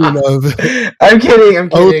 I'm kidding.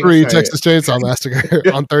 03 Texas Chainsaw Massacre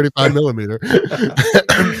on 35 millimeter.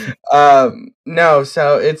 No,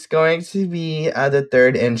 so it's going to be the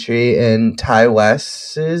third entry in Ty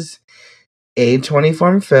West's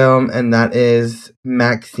A24 film, and that is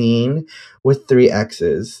Maxine with 3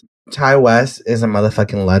 X's. Ty West is a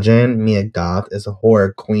motherfucking legend. Mia Goth is a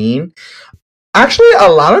horror queen. Actually, a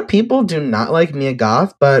lot of people do not like Mia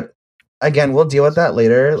Goth, but again, we'll deal with that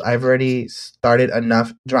later. I've already started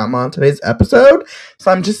enough drama on today's episode,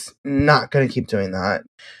 so I'm just not going to keep doing that.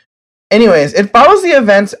 Anyways, it follows the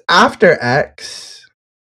events after X,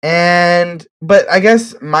 But I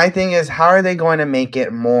guess my thing is, how are they going to make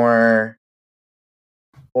it more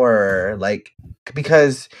horror? Like,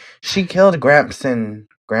 because she killed Gramps and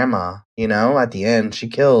Grandma, at the end. She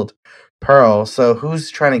killed Pearl. So who's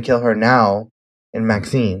trying to kill her now in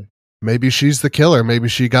Maxine? Maybe she's the killer. Maybe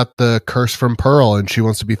she got the curse from Pearl and she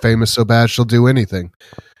wants to be famous so bad she'll do anything.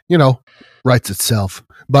 Writes itself.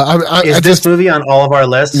 But is this movie on all of our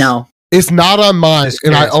lists? No. It's not on mine,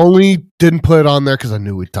 and I only didn't put it on there because I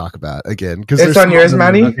knew we'd talk about it again. It's on yours,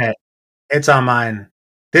 Maddie? Okay. It's on mine.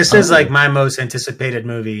 This is like my most anticipated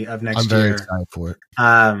movie of next year. I'm very excited for it.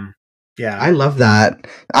 Yeah. I love that.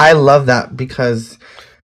 I love that because,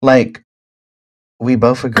 like, we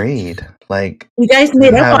both agreed. Like, you guys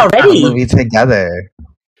made up already. A movie together.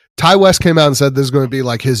 Ty West came out and said this is going to be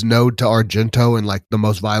like his node to Argento and like the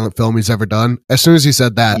most violent film he's ever done. As soon as he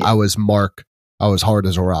said that, I was hard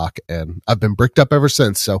as a rock, and I've been bricked up ever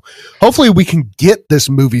since. So hopefully we can get this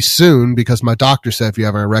movie soon, because my doctor said if you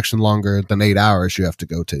have an erection longer than 8 hours, you have to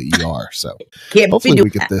go to ER. So hopefully we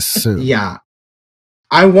get this soon. Yeah.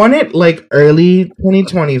 I want it like early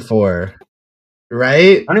 2024,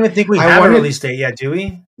 right? I don't even think we have a release date yet, do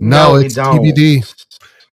we? No, it's TBD.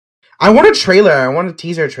 I want a trailer. I want a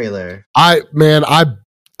teaser trailer.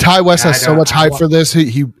 Ty West has so much hype for this.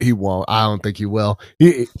 He won't. I don't think he will.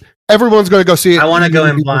 Everyone's going to go see it. I want to go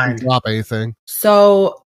in blind. Drop anything.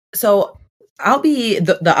 So I'll be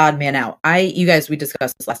the odd man out. You guys, we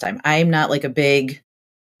discussed this last time. I'm not like a big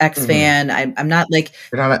X fan. I'm not like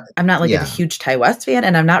a huge Ty West fan,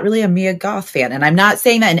 and I'm not really a Mia Goth fan. And I'm not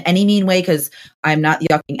saying that in any mean way, because I'm not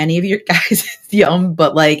yucking any of your guys' yum.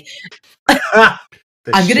 But like,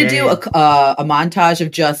 I'm gonna do a montage of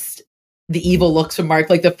just the evil looks from Mark,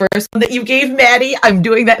 like the first one that you gave Maddie. I'm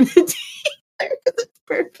doing that in the teaser.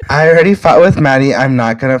 I already fought with Maddie. I'm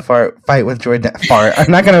not gonna fight with Jordana.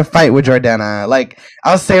 I'm not gonna fight with Jordana. Like,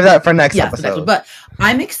 I'll save that for next episode. But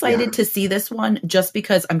I'm excited to see this one just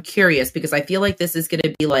because I'm curious, because I feel like this is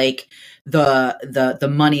gonna be like the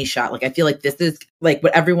money shot. Like, I feel like this is like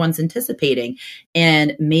what everyone's anticipating,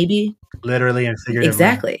 and maybe literally and figuratively.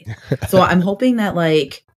 Exactly. So I'm hoping that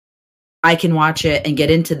like I can watch it and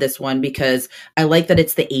get into this one, because I like that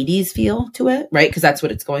it's the 80s feel to it, right? Because that's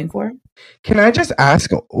what it's going for. Can I just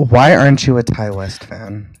ask, why aren't you a Ty West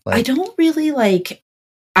fan? Like, I don't really like.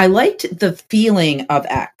 I liked the feeling of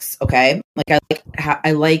X. Okay, like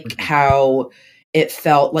I like how it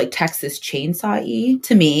felt like Texas Chainsaw-y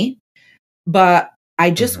to me, but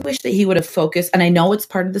I just wish that he would have focused. And I know it's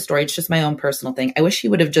part of the story; it's just my own personal thing. I wish he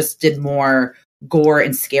would have just did more gore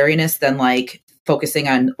and scariness than like focusing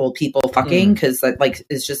on old people fucking, because like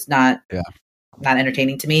it's just not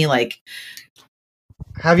entertaining to me. Like,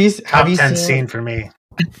 have you seen scene for me?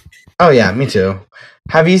 Oh yeah, me too.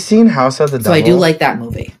 Have you seen House of the Devil? So I do like that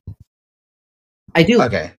movie. I do.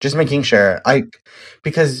 Okay, just making sure.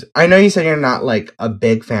 Because I know you said you're not like a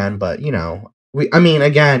big fan, but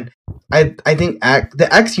again, I think the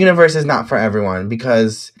X universe is not for everyone,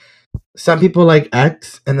 because some people like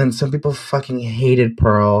X, and then some people fucking hated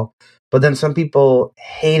Pearl, but then some people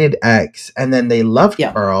hated X, and then they loved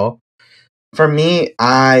Pearl. For me,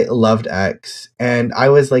 I loved X, and I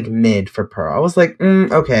was like mid for Pearl. I was like,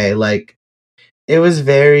 okay, like it was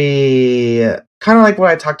very kind of like what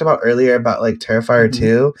I talked about earlier about like Terrifier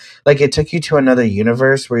 2. Like, it took you to another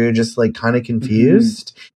universe where you're just like kind of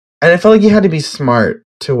confused, and I felt like you had to be smart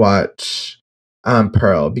to watch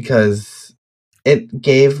Pearl, because it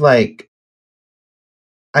gave like,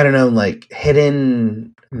 I don't know, like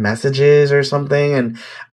hidden messages or something. And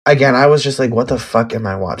again, I was just like, what the fuck am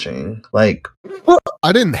I watching? Like,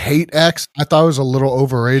 I didn't hate X. I thought it was a little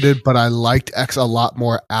overrated, but I liked X a lot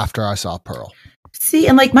more after I saw Pearl. See,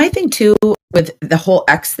 and like my thing too with the whole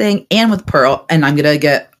X thing and with Pearl, and I'm gonna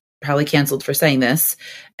get probably canceled for saying this,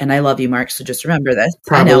 and I love you, Mark, so just remember this.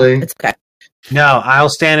 Probably. I know, it's okay. No, I'll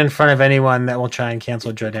stand in front of anyone that will try and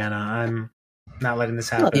cancel Jordana. I'm not letting this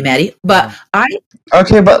happen. I love you, Maddie. But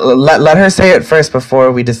Okay, but let her say it first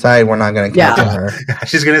before we decide we're not going to cancel her.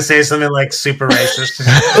 She's going to say something like super racist.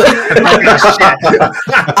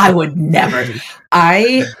 I would never.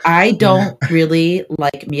 I don't really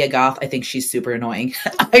like Mia Goth. I think she's super annoying.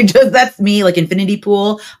 That's me. Like Infinity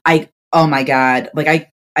Pool. Oh my God.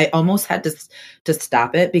 Like I almost had to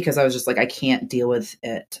stop it, because I was just like, I can't deal with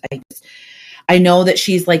it. I know that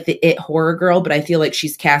she's like the it horror girl, but I feel like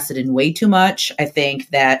she's casted in way too much. I think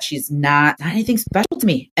that she's not anything special to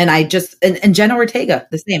me. And and Jenna Ortega,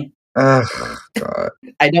 the same. Oh, God.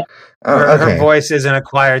 I don't. Her voice is an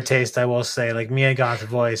acquired taste, I will say. Like, Mia Goth's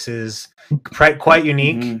voice is quite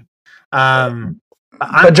unique. But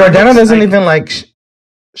Jordana doesn't even like,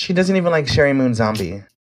 she doesn't even like Sherry Moon Zombie.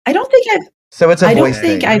 I don't think I've So it's a I don't voice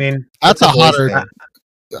think thing. I mean, That's It's a voice hotter. thing.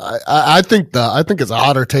 I think it's a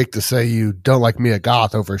hotter take to say you don't like Mia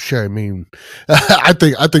Goth over Sherry Moon. I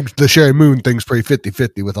think the Sherry Moon thing's pretty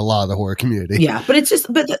 50-50 with a lot of the horror community. Yeah, but it's just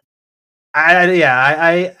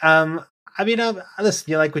I mean,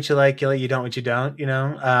 listen, you like what you like, you don't what you don't, you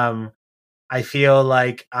know. I feel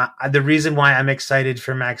like the reason why I'm excited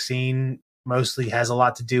for Maxine mostly has a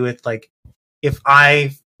lot to do with like if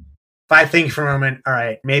I think for a moment, all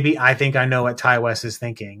right, maybe I think I know what Ty West is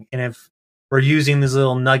thinking, and if we're using these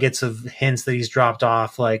little nuggets of hints that he's dropped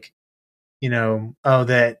off, like, you know, oh,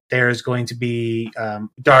 that there's going to be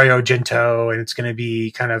Dario Argento, and it's going to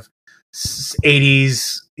be kind of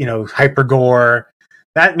 80s, you know, hyper gore.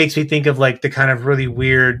 That makes me think of like the kind of really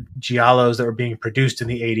weird giallos that were being produced in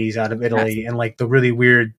the 80s out of Italy, and like the really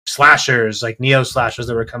weird slashers, like neo slashers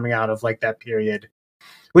that were coming out of like that period,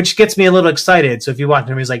 which gets me a little excited. So if you watch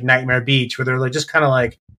movies like Nightmare Beach, where they're like just kind of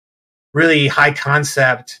like really high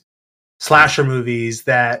concept slasher movies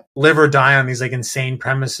that live or die on these like insane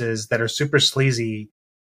premises that are super sleazy.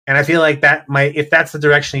 And I feel like that might, if that's the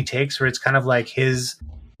direction he takes, where it's kind of like his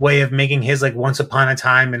way of making his like Once Upon a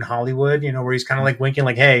Time in Hollywood, you know, where he's kind of like winking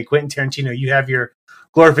like, hey, Quentin Tarantino, you have your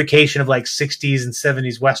glorification of like 60s and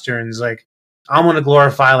 70s Westerns. Like, I'm going to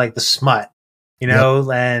glorify like the smut, you know?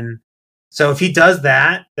 Yep. And so if he does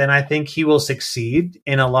that, then I think he will succeed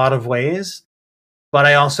in a lot of ways. But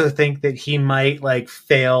I also think that he might like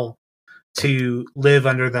fail to live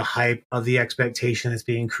under the hype of the expectation that's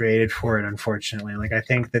being created for it, unfortunately. Like, I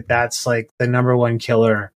think that that's like the number one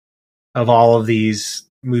killer of all of these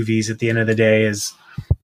movies at the end of the day is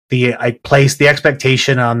I place the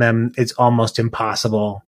expectation on them. It's almost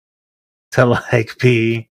impossible to like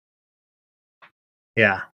be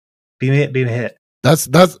a hit. That's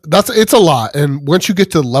it's a lot. And once you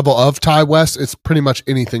get to the level of Ty West, it's pretty much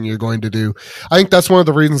anything you're going to do. I think that's one of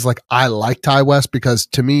the reasons like I like Ty West, because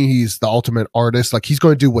to me he's the ultimate artist. Like, he's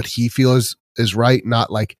going to do what he feels is right,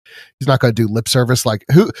 not like he's not going to do lip service. Like,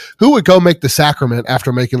 who would go make The Sacrament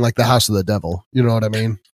after making like The House of the Devil? You know what I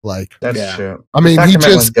mean? Like, that's true. I mean, he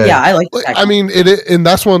just I like I mean and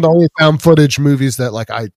that's one of the only found footage movies that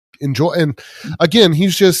like I enjoy. And again,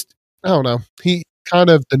 he's just, I don't know, he kind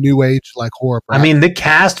of the new age like horror. I mean, the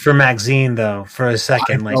cast for Maxine, though, for a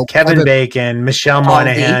second, like Kevin Bacon, Michelle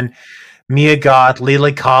Monaghan, Mia Goth,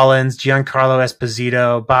 Lily Collins, Giancarlo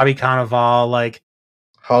Esposito, Bobby Cannavale, like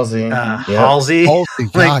Halsey. Halsey.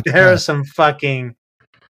 Like, there's some fucking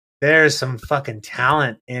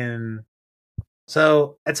talent in.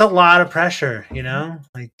 So it's a lot of pressure, you know.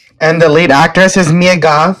 Like, and the lead actress is Mia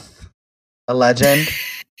Goth, a legend.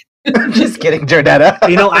 I'm just kidding, Jordetta.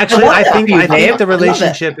 You know, actually, I think the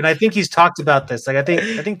relationship, and I think he's talked about this. Like, I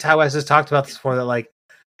think Ty West has talked about this before. That like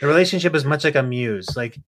the relationship is much like a muse.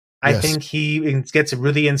 Like, I think he gets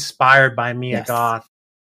really inspired by Mia Goth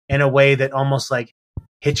in a way that almost like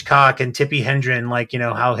Hitchcock and Tippi Hedren, like, you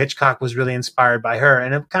know, how Hitchcock was really inspired by her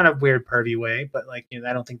in a kind of weird, pervy way. But like, you know,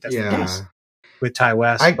 I don't think that's the case with Ty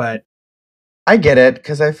West. But I get it,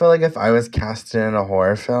 because I feel like if I was cast in a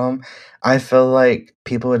horror film, I feel like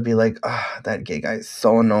people would be like, oh, that gay guy is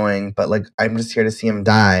so annoying, but like, I'm just here to see him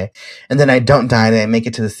die. And then I don't die, and I make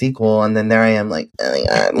it to the sequel, and then there I am like, oh my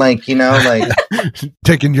God. Like, you know, like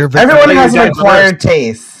taking your everyone has an acquired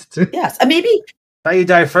taste. Yes. Maybe how you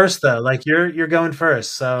die first though. Like, you're going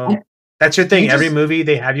first. So that's your thing. Every movie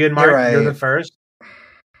they have you in Mark, you're the first.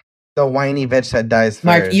 The whiny bitch that dies first.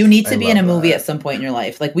 Mark, you need to be in a movie at some point in your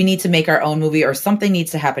life. Like, we need to make our own movie, or something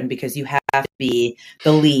needs to happen, because you have to be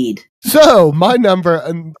the lead. So my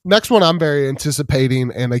next one I'm very anticipating,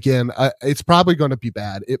 and again, it's probably going to be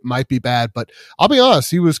bad. It might be bad, but I'll be honest,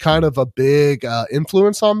 he was kind of a big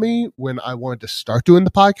influence on me when I wanted to start doing the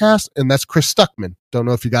podcast, and that's Chris Stuckman. Don't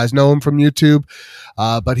know if you guys know him from YouTube,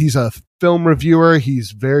 but he's a film reviewer.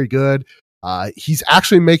 He's very good. He's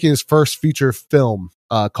actually making his first feature film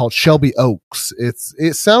called Shelby Oaks.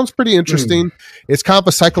 It sounds pretty interesting. It's kind of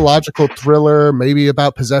a psychological thriller, maybe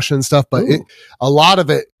about possession and stuff, but a lot of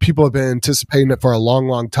it, people have been anticipating it for a long,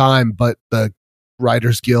 long time, but the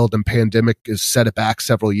Writers Guild and pandemic has set it back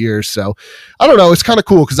several years. So I don't know. It's kind of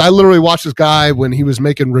cool, because I literally watched this guy when he was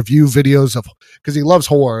making review videos because he loves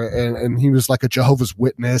horror, and he was like a Jehovah's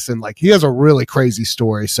Witness, and like he has a really crazy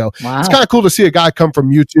story. So it's kind of cool to see a guy come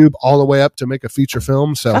from YouTube all the way up to make a feature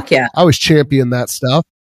film. So I always champion that stuff.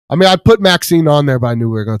 I mean, I put Maxine on there, but I knew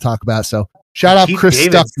we were going to talk about it. So shout out Chris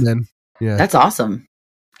Stuckman. Yeah, that's awesome.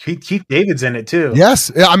 Keith David's in it too.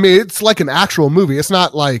 Yes, I mean, it's like an actual movie. It's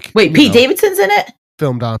not like Pete Davidson's in it.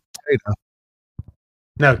 Filmed on potato.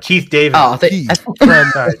 No, Keith David. Oh, Keith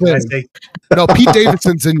from No, Pete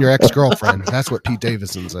Davidson's in your ex-girlfriend. That's what Pete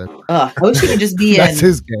Davidson's in. I wish he could just be That's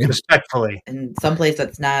his game. Respectfully. in someplace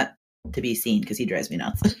that's not to be seen because he drives me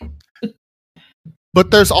nuts.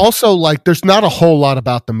 But there's also like there's not a whole lot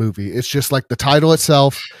about the movie. It's just like the title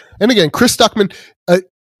itself. And again, Chris Stuckman,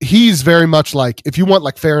 he's very much like if you want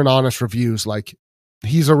like fair and honest reviews, like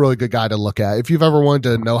he's a really good guy to look at. If you've ever wanted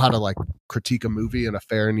to know how to like critique a movie in a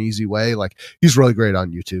fair and easy way, like he's really great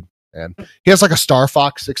on YouTube. And he has like a Star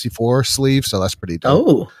Fox 64 sleeve, so that's pretty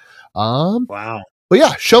dope. Wow. But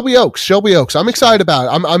yeah, Shelby Oaks. I'm excited about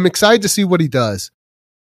it. I'm excited to see what he does.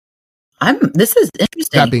 This is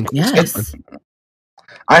interesting. That being yes.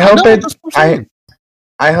 I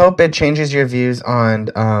hope it changes your views on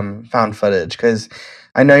found footage, because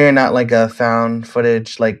I know you're not like a found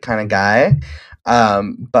footage like kind of guy,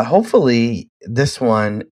 but hopefully this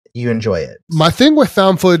one you enjoy it. My thing with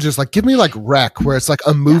found footage is like give me like Wreck, where it's like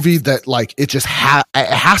a movie that like it just it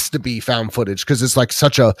has to be found footage because it's like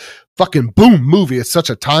such a fucking boom movie. It's such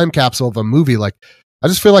a time capsule of a movie. Like I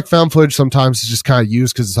just feel like found footage sometimes is just kind of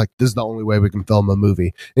used because it's like this is the only way we can film a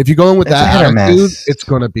movie. If you go in with that attitude, it's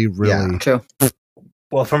going to be really true.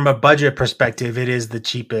 Well, from a budget perspective, it is the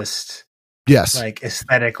cheapest, like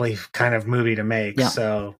aesthetically kind of movie to make. Yeah.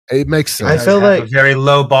 So it makes sense. I feel like a very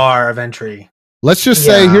low bar of entry. Let's just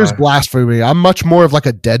say here's blasphemy. I'm much more of like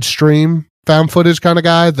a Deadstream found footage kind of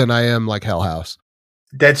guy than I am like Hell House.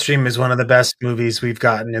 Deadstream is one of the best movies we've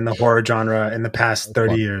gotten in the horror genre in the past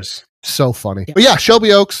 30 years. So funny. But yeah,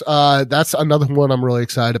 Shelby Oaks, that's another one I'm really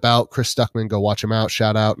excited about. Chris Stuckman, go watch him out.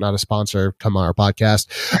 Shout out, not a sponsor, come on our podcast.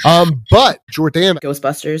 But Jordan.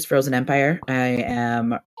 Ghostbusters, Frozen Empire. I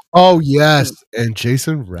am... Oh, yes. And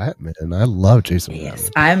Jason Ratman. I love Jason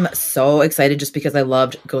Ratman. I'm so excited just because I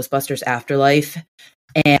loved Ghostbusters Afterlife.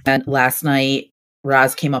 And last night,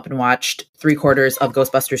 Roz came up and watched 3/4 of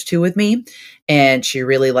Ghostbusters 2 with me. And she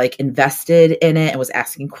really like invested in it and was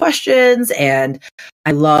asking questions. And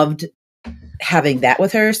I loved having that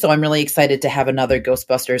with her. So I'm really excited to have another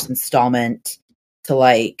Ghostbusters installment to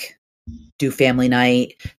like do family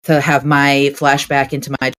night, to have my flashback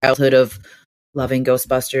into my childhood of loving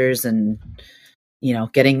Ghostbusters and, you know,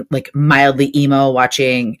 getting like mildly emo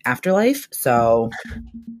watching Afterlife. So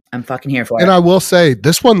I'm fucking here for it. And I will say,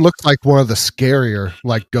 this one looks like one of the scarier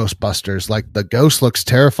like Ghostbusters. Like the ghost looks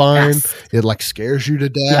terrifying. Yes. It like scares you to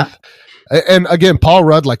death. Yeah. And again, Paul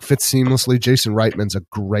Rudd like fits seamlessly. Jason Reitman's a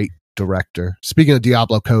great director. Speaking of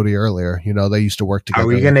Diablo Cody earlier, you know, they used to work together. Are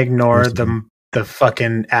we going to ignore the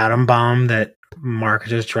fucking atom bomb that Mark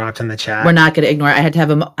just dropped in the chat? We're not going to ignore it. I had to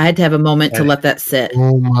have a moment to let that sit.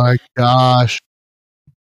 Oh my gosh.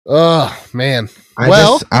 Oh man.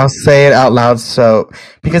 I'll say it out loud. So,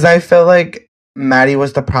 because I feel like Maddie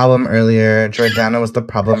was the problem earlier, Jordana was the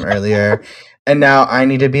problem earlier, and now I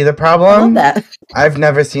need to be the problem. I love that. I've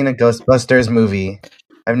never seen a Ghostbusters movie.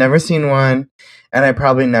 I've never seen one, and I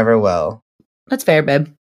probably never will. That's fair, babe.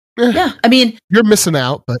 Yeah, I mean, you're missing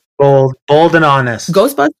out, but bold and honest.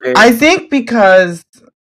 Ghostbusters. I think because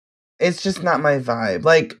it's just not my vibe.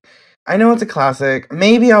 Like, I know it's a classic.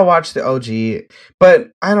 Maybe I'll watch the OG,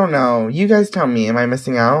 but I don't know. You guys tell me. Am I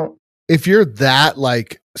missing out? If you're that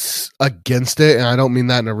like against it, and I don't mean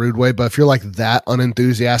that in a rude way, but if you're like that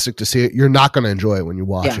unenthusiastic to see it, you're not going to enjoy it when you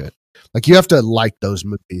watch it. Like you have to like those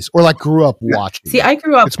movies or like grew up watching. See, I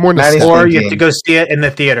grew up. It's more or you have to go see it in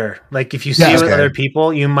the theater. Like if you see it with other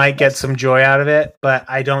people, you might get some joy out of it. But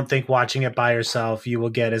I don't think watching it by yourself, you will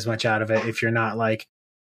get as much out of it if you're not like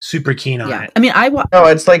super keen on it. I mean, no,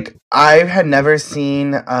 it's like I had never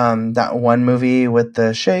seen that one movie with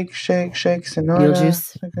the shake Sonora.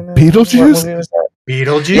 Beetlejuice.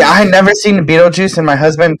 Beetlejuice. Yeah, I had never seen Beetlejuice, and my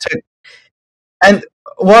husband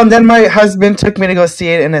then my husband took me to go see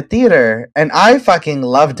it in a theater, and I fucking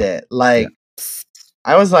loved it. Like,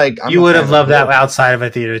 I was like, you would have loved that outside of a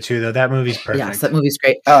theater too, though. That movie's perfect. Yes, that movie's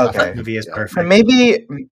great. Oh, okay, that movie is perfect. Maybe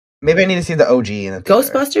I need to see the OG in the theater.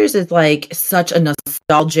 Ghostbusters is like such a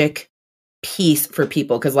nostalgic piece for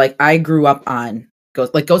people because, like, I grew up on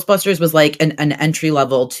Ghostbusters was like an entry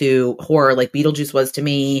level to horror, like Beetlejuice was to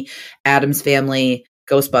me, Addams Family,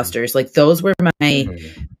 Ghostbusters. Like those were my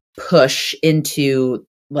push into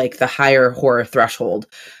like the higher horror threshold.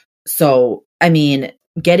 So, I mean,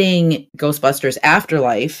 getting Ghostbusters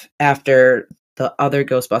Afterlife after the other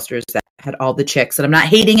Ghostbusters that had all the chicks, and I'm not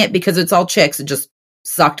hating it because it's all chicks, it just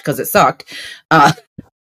sucked because it sucked.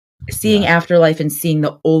 Seeing Afterlife and seeing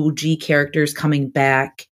the OG characters coming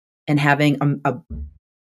back and having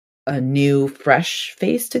a new fresh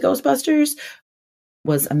face to Ghostbusters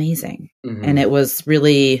was amazing. And it was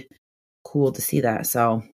really cool to see that.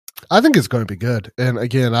 So I think it's going to be good. And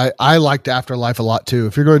again, I liked Afterlife a lot too.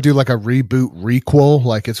 If you're going to do like a reboot requel,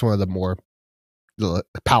 like it's one of the more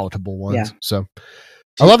palatable ones. Yeah. So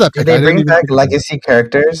I love that pick. Did they bring back legacy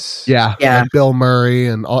characters? Yeah. Yeah. Like Bill Murray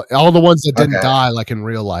and all the ones that didn't die like in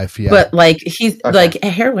real life. Yeah. But like he's like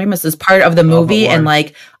Harold Ramis is part of the movie, and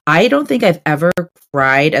like I don't think I've ever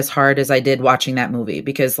cried as hard as I did watching that movie,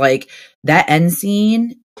 because like that end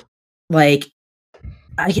scene, like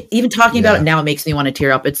even talking about it now, it makes me want to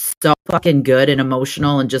tear up. It's so fucking good and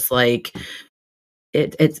emotional, and just like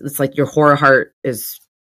it's like your horror heart is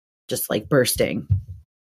just like bursting.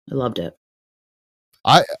 I loved it.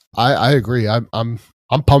 I agree. I'm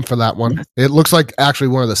pumped for that one. It looks like actually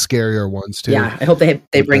one of the scarier ones too. Yeah, I hope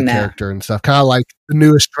they bring that character and stuff. Kind of like the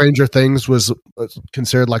newest Stranger Things was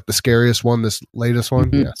considered like the scariest one. This latest one,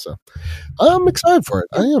 yeah. So I'm excited for it.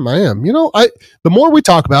 I am. You know, the more we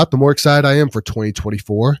talk about, the more excited I am for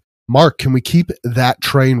 2024. Mark, can we keep that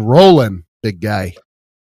train rolling, big guy?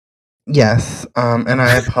 Yes. And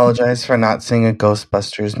I apologize for not seeing a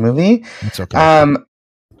Ghostbusters movie. It's okay.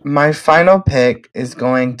 My final pick is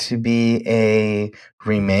going to be a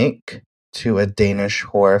remake to a Danish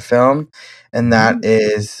horror film, and that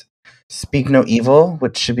is Speak No Evil,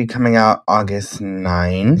 which should be coming out August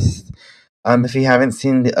 9th. If you haven't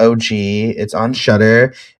seen the OG, it's on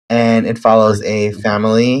Shudder, and it follows a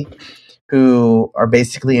family who are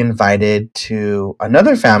basically invited to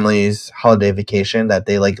another family's holiday vacation that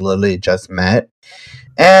they like literally just met.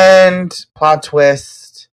 And plot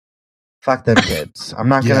twist, fuck them kids. I'm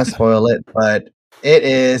not going to spoil it, but it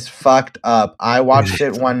is fucked up. I watched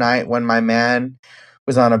it one night when my man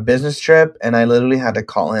was on a business trip, and I literally had to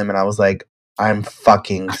call him, and I was like, I'm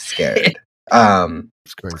fucking scared.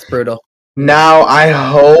 It's brutal. Now,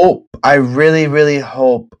 I really, really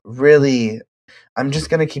hope, I'm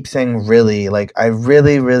just going to keep saying really, like, I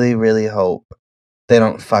really, really, really hope they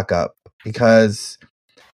don't fuck up, because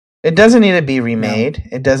it doesn't need to be remade.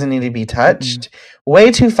 No. It doesn't need to be touched.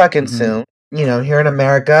 Way too fucking soon. You know, here in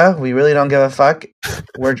America, we really don't give a fuck.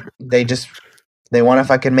 They want to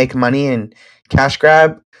fucking make money and cash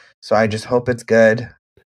grab. So I just hope it's good.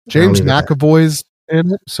 James McAvoy's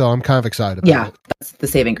in it, so I'm kind of excited about it. That's the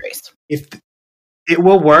saving grace. If it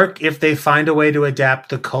will work if they find a way to adapt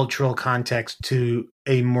the cultural context to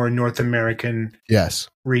a more North American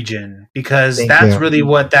region, because that's really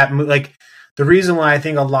what that like. The reason why I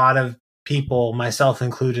think a lot of people, myself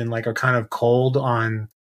included, like are kind of cold on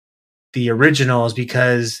the original is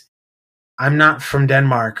because I'm not from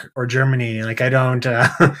Denmark or Germany. Like I don't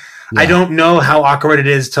know how awkward it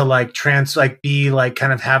is to like be like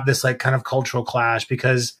kind of have this like kind of cultural clash,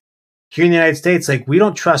 because here in the United States, like we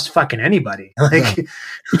don't trust fucking anybody. Like,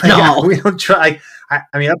 we don't try.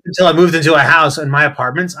 I mean, up until I moved into a house in my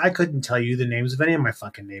apartments, I couldn't tell you the names of any of my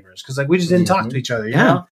fucking neighbors because like we just didn't talk to each other, you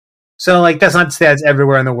know? So like that's not to say that's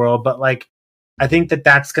everywhere in the world, but like I think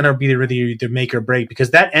that's gonna be really the make or break, because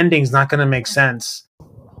that ending's not gonna make sense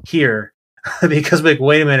here. Because like,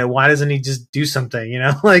 wait a minute, why doesn't he just do something? You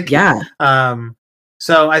know, like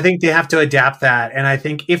so I think they have to adapt that, and I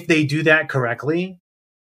think if they do that correctly,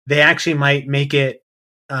 they actually might make it.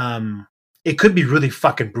 It could be really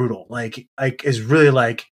fucking brutal. Like is really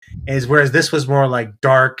like. Whereas this was more like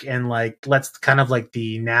dark and like let's kind of like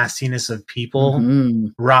the nastiness of people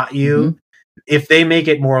rot you. If they make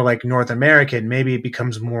it more like North American, maybe it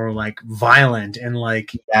becomes more like violent and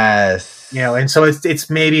like you know. And so it's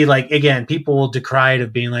maybe like again, people will decry it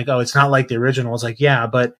of being like, oh, it's not like the original. It's like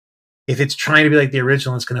but if it's trying to be like the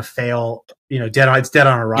original, it's going to fail. You know, it's dead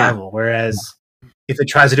on arrival. Yeah. Whereas if it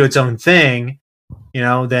tries to do its own thing, you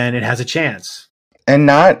know, then it has a chance. And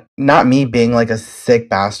not me being like a sick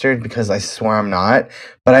bastard, because I swear I'm not,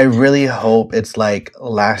 but I really hope it's like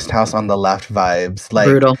Last House on the Left vibes, like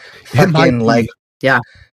brutal, fucking like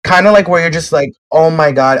kind of like where you're just like, oh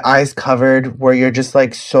my god, eyes covered, where you're just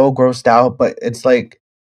like so grossed out, but it's like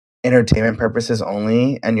entertainment purposes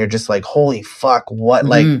only, and you're just like, holy fuck, what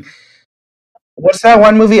like. What's that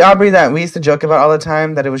one movie, Aubrey, that we used to joke about all the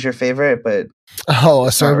time that it was your favorite, but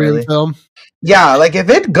a Serbian film? Yeah, like if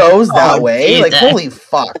it goes that way, like holy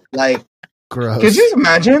fuck, like gross. Could you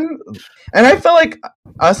imagine? And I feel like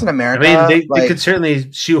us in America, I mean, they could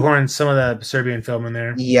certainly shoehorn some of the Serbian film in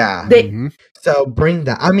there. Yeah, so bring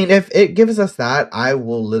that. I mean, if it gives us that, I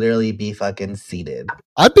will literally be fucking seated.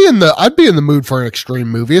 I'd be in the mood for an extreme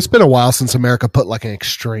movie. It's been a while since America put like an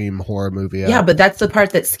extreme horror movie out. Yeah, but that's the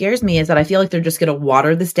part that scares me, is that I feel like they're just going to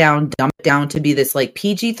water this down, dump it down to be this like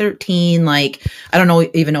PG-13. Like I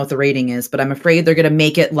don't even know what the rating is, but I'm afraid they're going to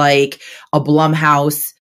make it like a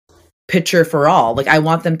Blumhouse Picture for All. Like I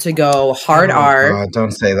want them to go hard R. God,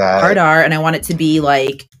 don't say that. Hard R, and I want it to be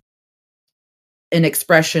like an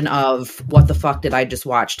expression of what the fuck did I just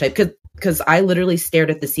watch type. Because I literally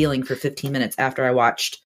stared at the ceiling for 15 minutes after I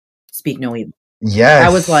watched Speak No Evil. Yes. I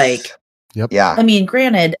was like, yeah. I mean,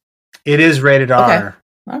 granted, it is rated R.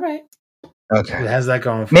 All right. Okay. It has that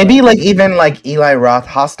going for Maybe it. like even like Eli Roth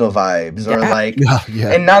Hostel vibes or like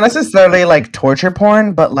Yeah. and not necessarily like torture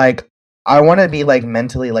porn, but like I want to be like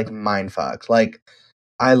mentally like mind fucked. Like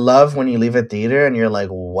I love when you leave a theater and you're like,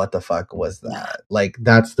 what the fuck was that? Like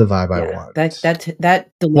that's the vibe I want.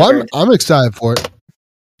 That Well, delivered. I'm excited for it.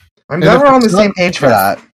 I'm glad we're on the same page for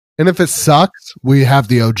that. And if it sucks, we have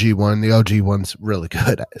the OG one. The OG one's really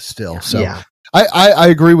good still. So yeah. I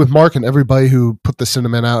agree with Mark and everybody who put the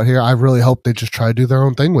sentiment out here. I really hope they just try to do their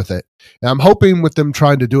own thing with it. And I'm hoping with them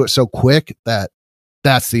trying to do it so quick that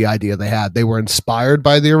that's the idea they had. They were inspired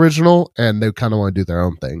by the original and they kind of want to do their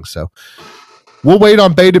own thing. So we'll wait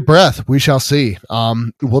on bated breath. We shall see.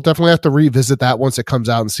 We'll definitely have to revisit that once it comes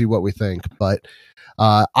out and see what we think. But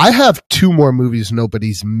I have 2 more movies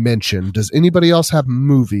nobody's mentioned. Does anybody else have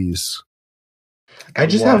movies? I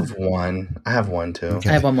just have one. I have one too. Okay.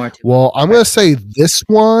 I have one more too. Well, I'm going to say this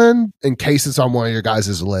one in case it's on one of your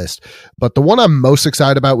guys' list. But the one I'm most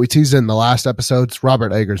excited about, we teased it in the last episodes,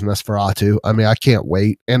 Robert Eggers' Nosferatu. I mean, I can't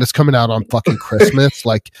wait. And it's coming out on fucking Christmas.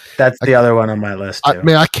 Like That's the other one on my list too.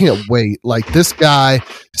 I can't wait. Like this guy,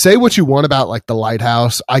 say what you want about like The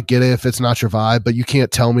Lighthouse. I get it if it's not your vibe, but you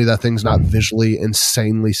can't tell me that thing's not visually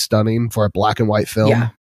insanely stunning for a black and white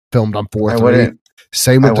film filmed on 4:3.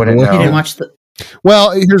 Same with the You didn't watch the.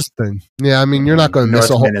 Well, here's the thing. Yeah, I mean, you're not going to miss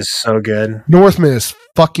a whole. Northman is so good. Northman is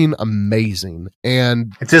fucking amazing,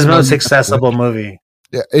 and It's his most accessible movie.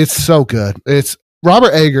 Yeah, it's so good. It's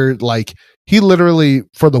Robert Eggers. Like he literally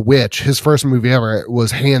for The Witch, his first movie ever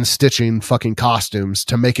was hand stitching fucking costumes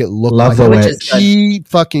to make it look Love like The it. Witch. He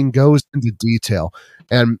fucking goes into detail,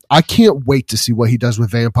 and I can't wait to see what he does with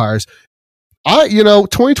vampires.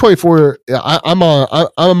 2024. I'm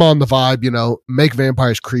on the vibe. Make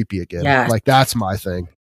vampires creepy again. Yes. Like that's my thing.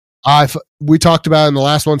 We talked about in the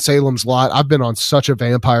last one, Salem's Lot. I've been on such a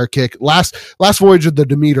vampire kick. Last voyage of the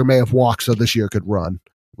Demeter may have walked so this year could run.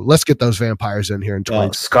 Let's get those vampires in here in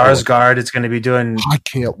 2024. Skarsgård is going to be doing I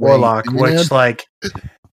can't wait. Warlock, man. which like,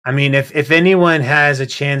 I mean, if anyone has a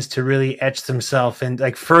chance to really etch themselves and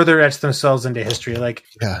like further etch themselves into history, like,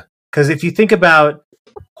 because if you think about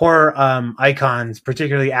horror icons,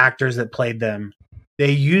 particularly actors that played them,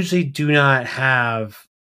 they usually do not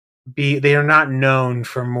they are not known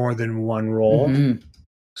for more than one role. Mm-hmm.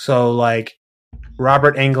 So like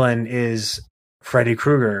Robert Englund is Freddy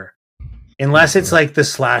Krueger, unless it's like the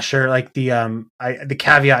slasher, like the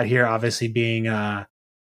caveat here obviously being the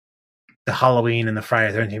Halloween and the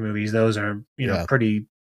Friday the 13th movies. Those are pretty.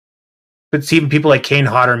 But see, people like Kane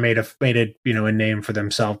Hodder made a name for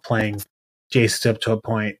themselves playing Jason up to a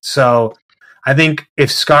point. So I think if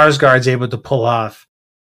Skarsgård's able to pull off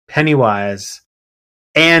Pennywise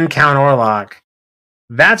and Count Orlok,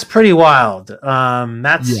 that's pretty wild.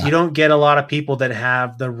 You don't get a lot of people that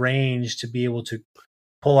have the range to be able to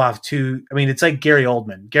pull off two. I mean, it's like Gary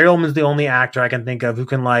Oldman. Gary Oldman's the only actor I can think of who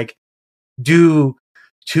can like do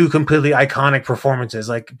two completely iconic performances,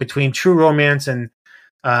 like between True Romance and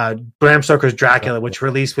Bram Stoker's Dracula, which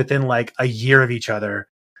released within like a year of each other.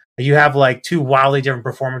 You have like two wildly different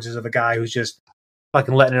performances of a guy who's just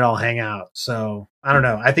fucking letting it all hang out. So I don't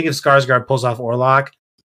know. I think if Skarsgård pulls off Orlok,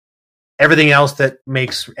 everything else that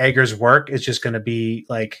makes Eggers work is just going to be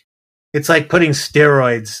like, it's like putting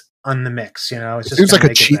steroids on the mix, It's just seems like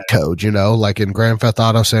a cheat code, like in Grand Theft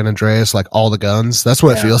Auto San Andreas, like all the guns. That's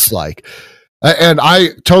what it feels like. And I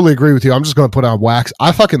totally agree with you. I'm just going to put on wax.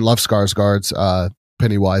 I fucking love Skarsgård's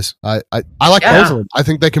Pennywise. I like both of them. I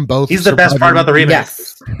think they can both. He's the best part about the remake.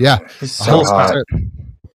 Yes. Yeah. He's so hot.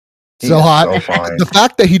 So hot. The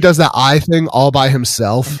fact that he does that eye thing all by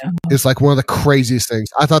himself is like one of the craziest things.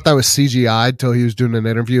 I thought that was CGI till he was doing an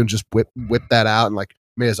interview and just whipped that out and like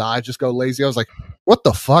made his eye just go lazy. I was like, what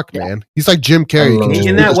the fuck, man? He's like Jim Carrey.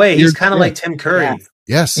 In that way, he's kind of like Tim Curry.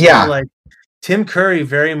 Yes. Yeah. Like Tim Curry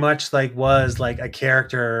very much like was like a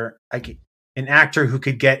character, like an actor who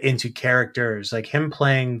could get into characters. Like him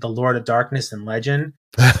playing the Lord of Darkness in Legend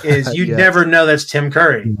is you'd never know that's Tim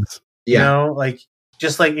Curry. Like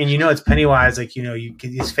just like, and it's Pennywise, like,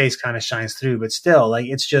 his face kind of shines through, but still, like,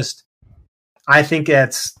 it's just, I think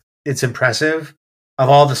it's impressive. Of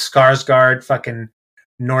all the Skarsgård fucking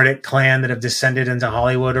Nordic clan that have descended into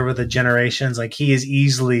Hollywood over the generations, like, he is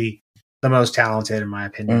easily the most talented, in my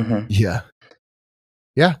opinion. Mm-hmm. Yeah.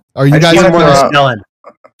 Yeah. Are you guys even more than Stellan?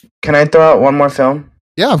 Can I throw out one more film?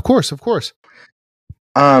 Yeah, of course.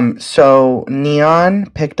 So Neon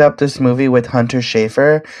picked up this movie with Hunter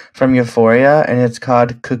Schafer from Euphoria, and it's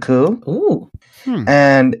called Cuckoo. Ooh.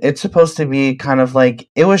 and it's supposed to be kind of like,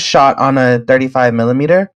 it was shot on a 35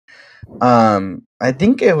 millimeter. I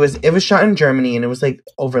think it was shot in Germany, and it was like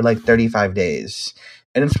over like 35 days,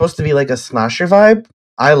 and it's supposed to be like a slasher vibe.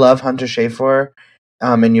 I love Hunter Schafer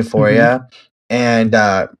in Euphoria, and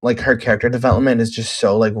like her character development is just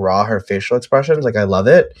so like raw. Her facial expressions, like I love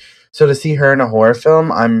it. So to see her in a horror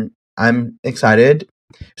film, I'm excited.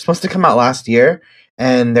 It's supposed to come out last year,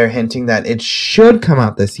 and they're hinting that it should come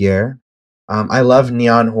out this year. I love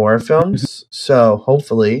neon horror films, so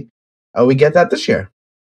hopefully we get that this year.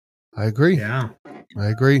 I agree. Yeah. I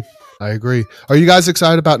agree. Are you guys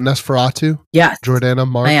excited about Nosferatu? Yes. Jordana,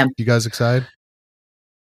 Mark? I am. You guys excited?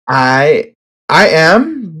 I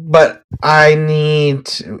am, but I need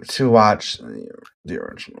to watch the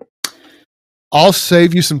original. I'll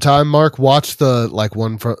save you some time, Mark. Watch the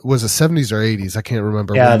one from, was it 70s or 80s? I can't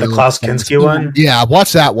remember. Yeah, the Klaus Kinski one. Yeah,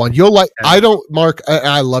 watch that one. You'll like. I don't, Mark.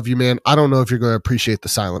 I love you, man. I don't know if you're going to appreciate the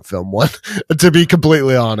silent film one. To be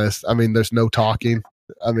completely honest, I mean, there's no talking.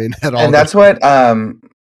 I mean, at all. And that's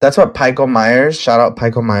what Pico Myers. Shout out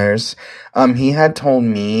Pico Myers. He had told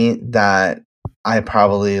me that I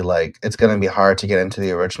probably it's gonna be hard to get into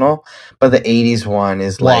the original, but the 80s one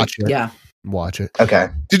is watch it. Yeah. Watch it. Okay.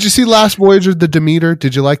 Did you see Last Voyage of the Demeter?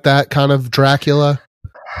 Did you like that kind of Dracula?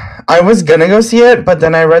 I was gonna go see it, but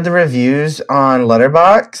then I read the reviews on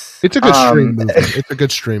Letterboxd. It's a good stream movie. It's a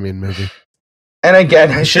good streaming movie. And again,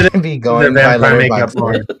 I shouldn't be going by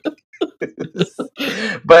Letterboxd.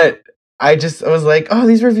 But I was like, oh,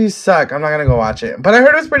 these reviews suck. I'm not gonna go watch it. But I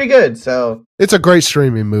heard it was pretty good, so it's a great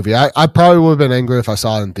streaming movie. I probably would have been angry if I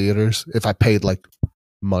saw it in theaters, if I paid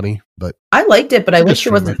money, but I liked it, but I wish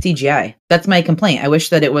it wasn't CGI. That's my complaint. I wish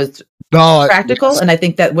that it was practical, and I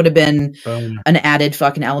think that would have been an added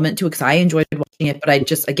fucking element to it, because I enjoyed watching it, but I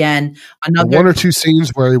just, again, another one or two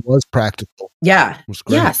scenes where it was practical. Yeah.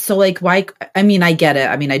 Yeah. So why, I mean, I get it.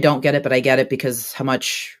 I mean, I don't get it, but I get it because how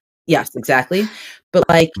much, yes, exactly. But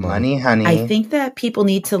money, honey. I think that people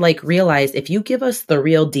need to realize, if you give us the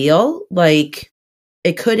real deal,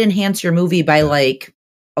 it could enhance your movie by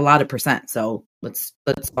a lot of %. So let's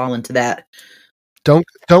fall into that. Don't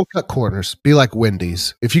cut corners. Be like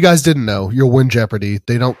Wendy's. If you guys didn't know, you'll win Jeopardy.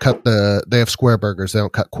 They have square burgers. They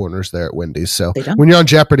don't cut corners there at Wendy's. So when you're on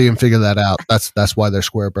Jeopardy and figure that out, that's why they're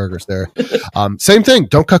square burgers there. Same thing.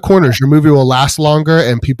 Don't cut corners. Your movie will last longer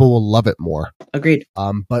and people will love it more. Agreed.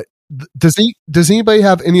 But does anybody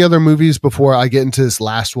have any other movies before I get into this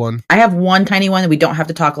last one? I have one tiny one that we don't have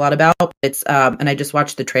to talk a lot about. It's and I just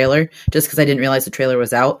watched the trailer just because I didn't realize the trailer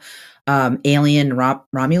was out. Alien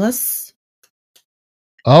Romulus.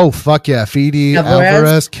 Oh fuck yeah! Fede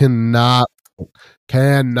Alvarez cannot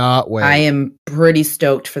wait. I am pretty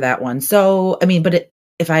stoked for that one. So I mean, but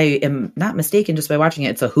if I am not mistaken, just by watching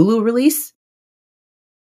it, it's a Hulu release.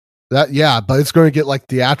 But it's going to get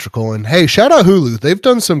theatrical. And hey, shout out Hulu. They've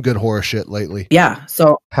done some good horror shit lately. Yeah.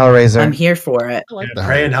 So Hellraiser. I'm here for it.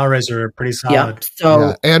 Prey and Hellraiser are pretty solid. Yep.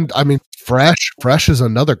 So and I mean, Fresh is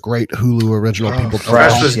another great Hulu original. People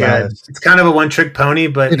Fresh was good. It's kind of a one trick pony,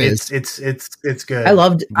 but it's good. I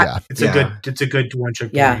loved. It's a good one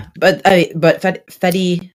trick. Yeah, pony. But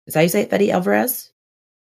Fede, is that how you say it? Fede Alvarez.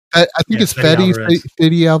 I think it's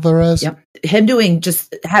Fede Alvarez. Yep. Him doing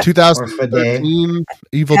just 2013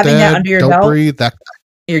 Evil having Dead. That under your Don't belt, breathe. That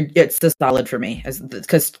it's just solid for me,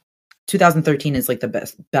 because 2013 is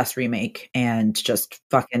the best remake and just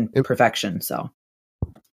fucking perfection. So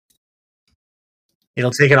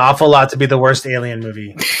it'll take an awful lot to be the worst Alien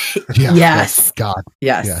movie. Yes. God.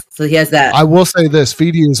 Yes. Yeah. So he has that. I will say this: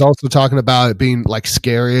 Fede is also talking about it being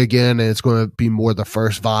scary again, and it's going to be more the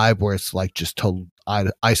first vibe where it's just total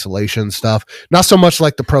isolation stuff, not so much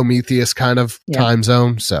like the Prometheus kind of time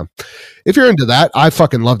zone. So if you're into that, I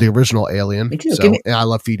fucking love the original Alien. Me too. So, and I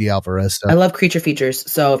love Fede Alvarez. So. I love creature features.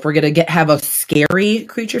 So if we're gonna have a scary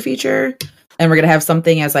creature feature, and we're gonna have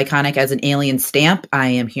something as iconic as an Alien stamp, I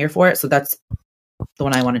am here for it. So that's the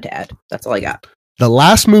one I wanted to add. That's all I got. The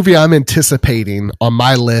last movie I'm anticipating on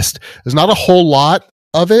my list, there's not a whole lot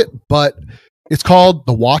of it, but it's called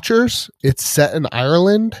The Watchers. It's set in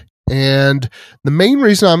Ireland. And the main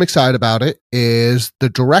reason I'm excited about it is the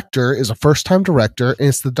director is a first-time director, and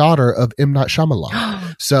it's the daughter of M. Night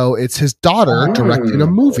Shyamalan. So it's his daughter directing a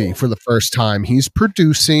movie for the first time. He's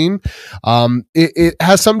producing. It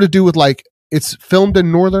has something to do with it's filmed in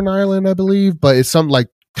Northern Ireland, I believe, but it's some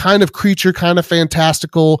kind of creature, kind of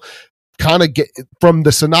fantastical, kind of from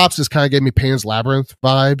the synopsis, kind of gave me Pan's Labyrinth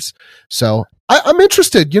vibes. So I'm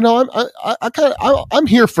interested. I'm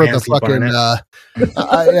here for Fancy the fucking.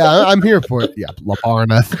 I'm here for it. Yeah,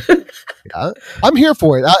 Labarneth. Yeah, I'm here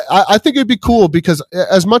for it. I think it'd be cool because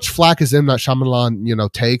as much flack as M. Night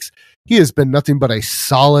Shyamalan, takes, he has been nothing but a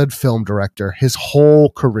solid film director his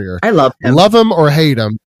whole career. I love him. Love him or hate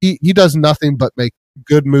him, he does nothing but make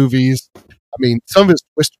good movies. I mean, some of his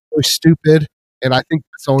twists are really stupid, and I think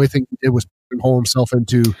that's the only thing he did was hole himself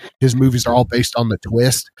into. His movies are all based on the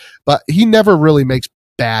twist, but he never really makes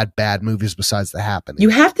bad movies besides The Happening. You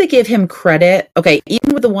have to give him credit. Okay,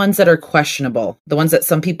 even with the ones that are questionable, the ones that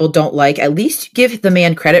some people don't like, at least give the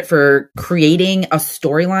man credit for creating a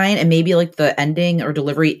storyline, and maybe like the ending or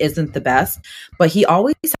delivery isn't the best, but he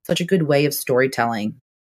always has such a good way of storytelling.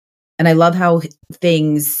 And I love how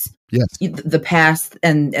things, yes, the past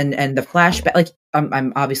and the flashback, like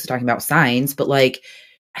I'm obviously talking about Signs, but like,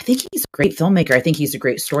 I think he's a great filmmaker. I think he's a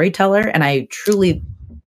great storyteller, and I truly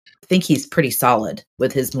think he's pretty solid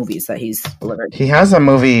with his movies that he's delivered. He has a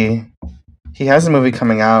movie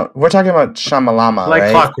coming out. We're talking about Shyamalama, like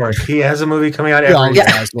right? Clockwork. He has a movie coming out every year.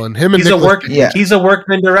 Has one. Him and He's a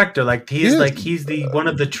workman director. Like he's the one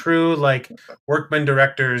of the true like workman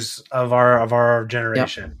directors of our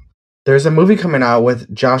generation. Yep. There's a movie coming out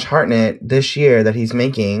with Josh Hartnett this year that he's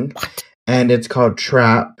making. What? And it's called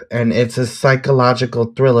Trap, and it's a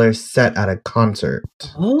psychological thriller set at a concert.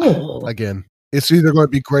 Oh, again, it's either going to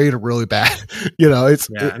be great or really bad.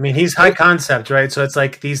 I mean, he's high concept, right? So it's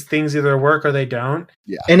like these things either work or they don't.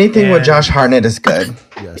 Yeah. Anything with Josh Hartnett is good.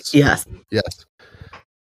 Yes.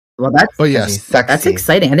 Well, that's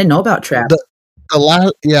exciting. I didn't know about Trap.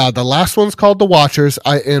 The last one's called The Watchers.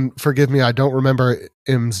 And forgive me, I don't remember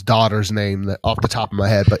M's daughter's name off the top of my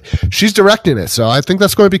head, but she's directing it, so I think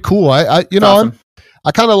that's going to be cool. Awesome.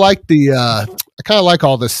 I kind of like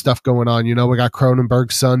all this stuff going on. We got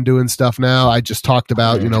Cronenberg's son doing stuff now. I just talked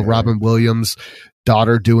about Robin Williams'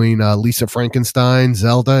 daughter doing Lisa Frankenstein,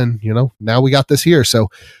 Zelda, and now we got this here. So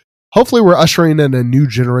hopefully we're ushering in a new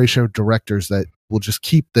generation of directors that will just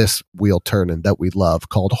keep this wheel turning that we love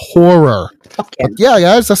called horror. Okay. Yeah,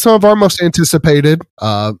 guys, that's some of our most anticipated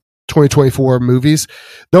 2024 movies.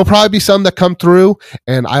 There'll probably be some that come through,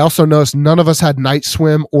 and I also noticed none of us had Night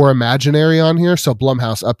Swim or Imaginary on here, so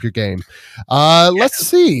Blumhouse, up your game. Let's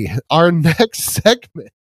see our next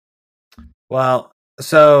segment. Well,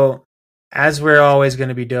 so as we're always going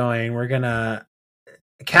to be doing, we're going to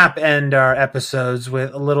end our episodes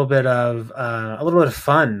with a little bit of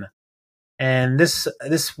fun. And this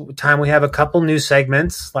time we have a couple new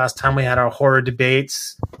segments. Last time we had our horror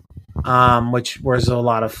debates, which was a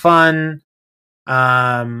lot of fun.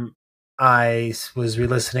 I was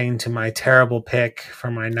re-listening to my terrible pick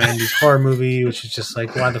from my 90s horror movie, which is just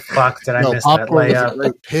like, why the fuck did I miss that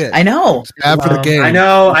layup? I know. After the game. I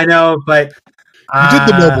know, but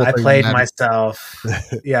I played myself.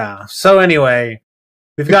 Yeah. So anyway,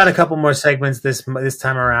 we've got a couple more segments this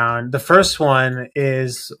time around. The first one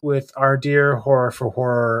is with our dear Horror for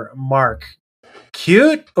Horror, Mark.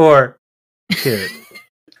 Cute or cute?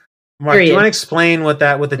 Mark, do you want to explain what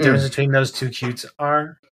the difference between those two cutes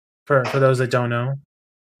are for those that don't know?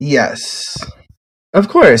 Yes, of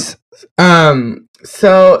course.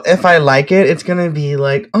 So if I like it, it's gonna be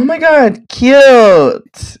like, oh my god,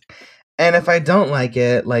 cute. And if I don't like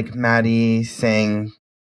it, like Maddie saying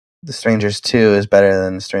The Strangers 2 is better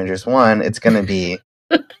than The Strangers 1, it's gonna be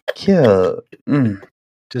cute.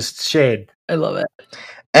 Just shade. I love it.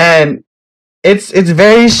 And it's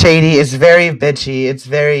very shady, it's very bitchy, it's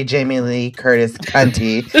very Jamie Lee Curtis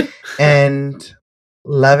cunty. And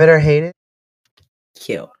love it or hate it.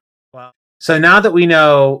 Cute. Wow. So now that we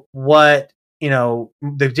know what,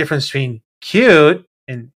 the difference between cute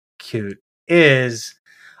and cute is,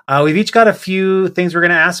 we've each got a few things we're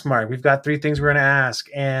going to ask Mark. We've got 3 things we're going to ask,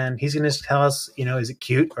 and he's going to tell us, is it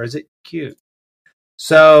cute or is it cute?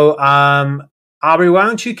 So, Aubrey, why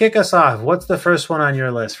don't you kick us off? What's the first one on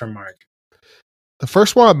your list from Mark? The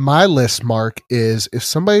first one on my list, Mark, is if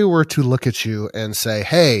somebody were to look at you and say,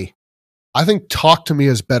 hey, I think Talk to Me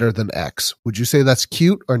is better than X, would you say that's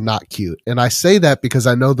cute or not cute? And I say that because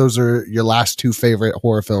I know those are your last 2 favorite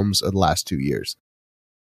horror films of the last 2 years.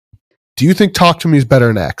 Do you think Talk to Me is better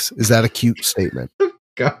than X? Is that a cute statement?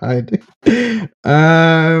 God.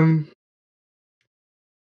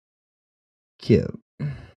 Cute.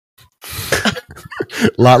 A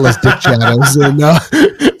lot less dick shadows.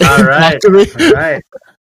 All right.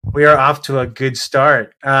 We are off to a good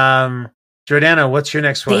start. Jordana, what's your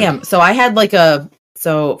next one? Damn. So I had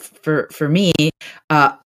for me,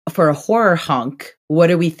 for a horror hunk, what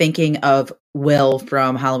are we thinking of Will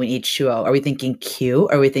from Halloween H2O? Are we thinking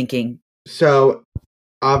cute? Are we thinking... So,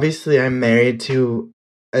 obviously I'm married to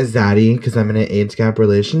a zaddy because I'm in an age gap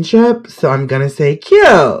relationship. So I'm going to say cute.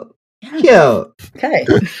 Yeah. Cute. Okay.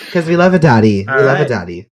 Because we love a daddy. Love a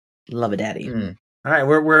daddy. Love a daddy. All right.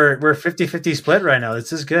 We're 50-50 split right now.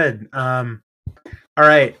 This is good. All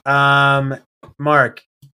right. Mark,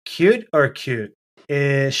 cute or cute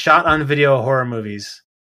is shot on video horror movies.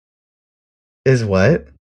 Is what?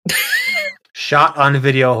 Shot on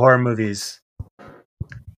video horror movies.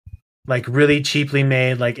 Like really cheaply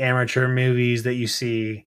made, like amateur movies that you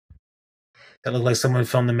see that look like someone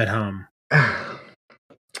filmed them at home.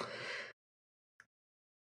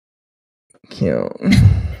 Cute.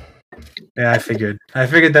 Yeah, I figured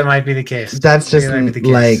that might be the case. That's just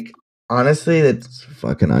like, honestly, that's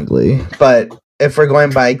fucking ugly. But if we're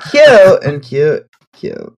going by cute and cute.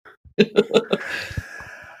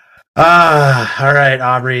 All right,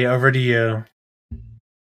 Aubrey, over to you.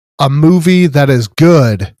 A movie that is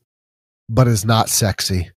good but is not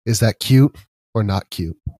sexy. Is that cute or not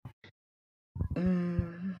cute?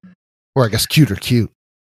 Or I guess cute or cute.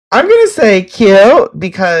 I'm gonna say cute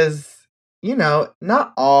because, you know,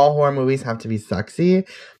 not all horror movies have to be sexy,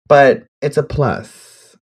 but it's a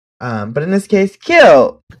plus. But in this case,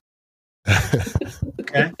 cute.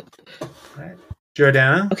 Okay. All right.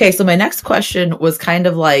 Jordana? Okay, so my next question was kind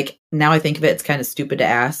of like, now I think of it, it's kind of stupid to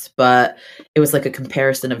ask, but it was like a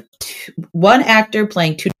comparison of one actor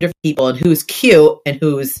playing two different people and who's cute and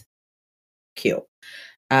who's cute.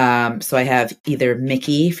 So I have either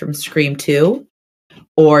Mickey from Scream 2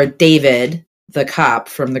 or David, the cop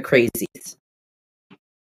from The Crazies.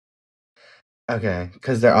 Okay,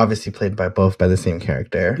 because they're obviously played by the same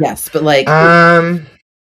character. Yes, but like...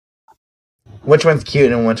 which one's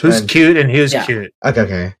cute and who's cute and who's cute?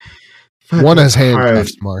 Okay. One has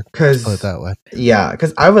handcuffs, Mark. Put it that way. Yeah,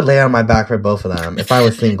 because I would lay on my back for both of them if I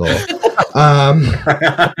was single.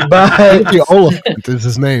 But Timothy Oliphant is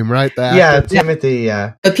his name, right? Timothy.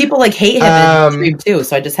 Yeah, but people like hate him in Scream too.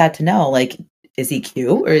 So I just had to know, like, is he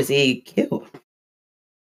cute or is he cute?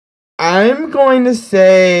 I'm going to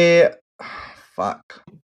say, fuck.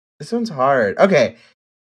 This one's hard. Okay,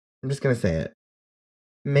 I'm just gonna say it.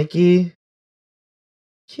 Mickey,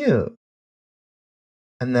 cute.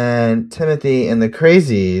 And then Timothy and the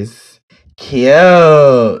Crazies,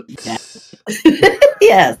 cute. Yes.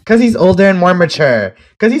 Because he's older and more mature.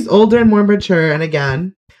 And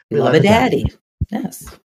again, we love a daddy.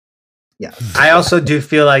 Yes. I also do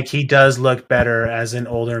feel like he does look better as an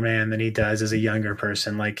older man than he does as a younger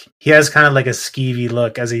person. Like, he has kind of like a skeevy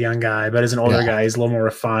look as a young guy, but as an older guy, he's a little more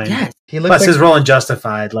refined. Yes. Plus, his role in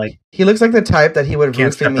Justified, like, he looks like the type that he would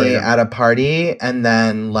root for me at a party, and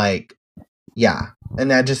then like,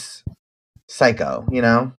 and that just psycho, you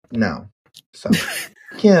know? No, so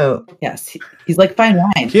cute. Yes, he's like fine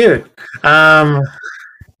wine. Cute.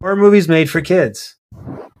 Horror movies made for kids.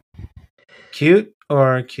 Cute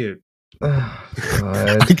or cute?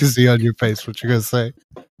 I can see on your face what you're gonna say.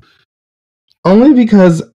 Only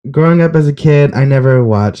because growing up as a kid, I never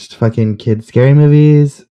watched fucking kid scary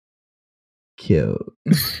movies. Cute.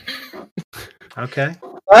 Okay.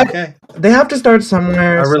 Okay. They have to start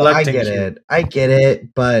somewhere. So I get cute. I get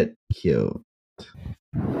it, but cute.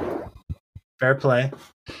 Fair play.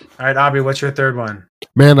 All right, Aubrey, what's your third one?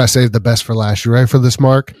 Man, I saved the best for last. You ready for this,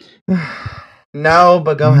 Mark? No,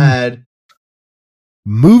 but go ahead.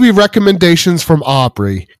 Movie recommendations from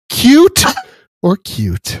Aubrey. Cute or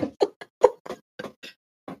cute?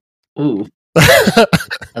 Ooh.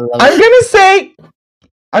 I'm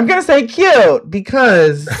gonna say cute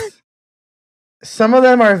because some of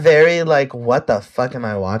them are very like, what the fuck am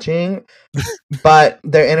I watching? But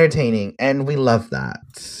they're entertaining, and we love that.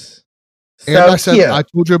 And I said, cute. I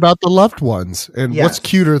told you about The Loved Ones, and what's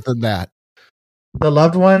cuter than that? The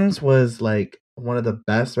Loved Ones was like one of the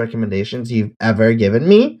best recommendations you've ever given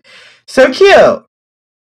me. So cute.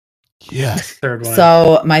 Yes. Third one.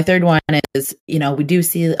 So my third one is, you know, we do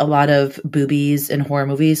see a lot of boobies in horror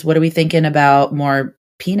movies. What are we thinking about more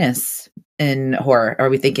penis in horror? Are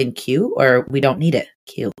we thinking cute or we don't need it?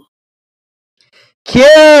 Cute.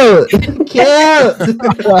 Cute. Here for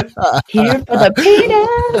the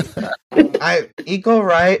penis. Equal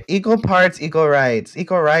parts, equal rights.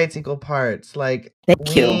 Equal rights, equal parts. Like,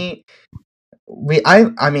 thank you.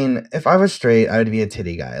 I mean, if I was straight, I would be a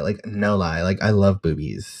titty guy. Like, no lie. Like, I love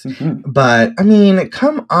boobies. Mm-hmm. But, I mean,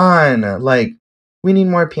 come on. Like, we need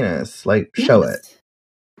more penis. Like, show it.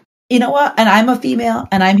 You know what? And I'm a female,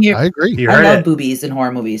 and I'm here. I agree. I love boobies in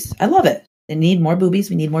horror movies. I love it. They need more boobies.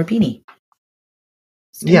 We need more peenie.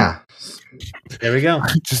 Yeah. There we go.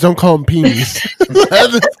 Just don't call them peenies.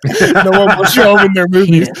 No one will show them in their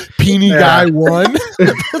movies. Peenie guy 1.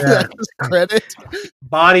 That's credit.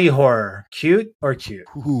 Body horror. Cute or cute?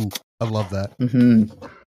 Ooh, I love that.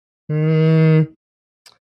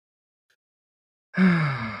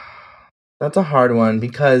 That's a hard one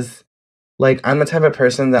because, like, I'm the type of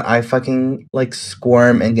person that I fucking, like,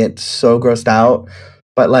 squirm and get so grossed out.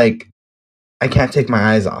 But, like, I can't take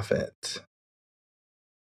my eyes off it.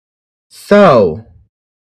 So,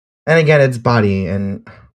 and again, it's body, and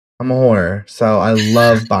I'm a whore, so I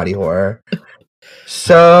love body horror.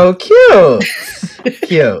 So cute.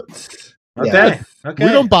 Cute. Okay. Yes. Okay.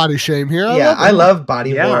 We don't body shame here. I love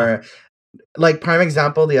body Yeah. horror. Like, prime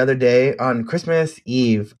example, the other day on Christmas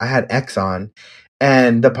Eve, I had X on,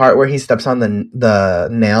 and the part where he steps on the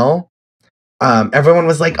nail, everyone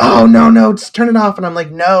was like, "Oh no, just turn it off." And I'm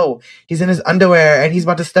like, "No, he's in his underwear and he's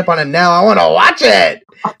about to step on it now. I want to watch it."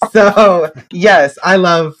 So yes, I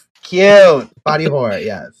love cute body horror.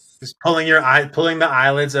 Yes, Just pulling the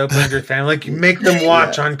eyelids open of your family, like you make them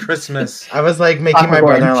watch on Christmas. I was like making my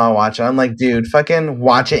brother-in-law watch it. I'm like, dude, fucking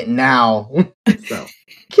watch it now. So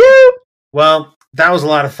cute. Well, that was a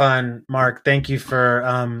lot of fun, Mark. Thank you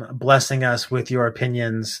for blessing us with your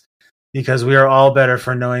opinions, because we are all better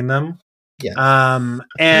for knowing them. Yeah.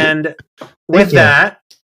 And with that,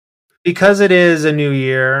 because it is a new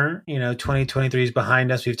year, 2023 is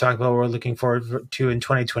behind us. We've talked about what we're looking forward to in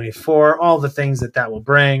 2024, all the things that will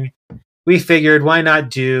bring. We figured, why not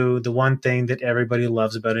do the one thing that everybody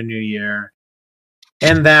loves about a new year,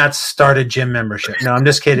 and that's start a gym membership. No, I'm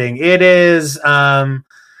just kidding. It is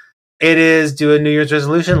do a New Year's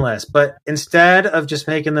resolution list, but instead of just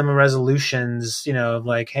making them resolutions,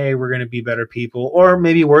 like, hey, we're going to be better people, or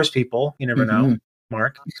maybe worse people. You never know,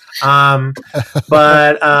 Mark.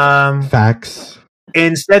 But facts.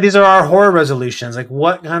 Instead, these are our horror resolutions. Like,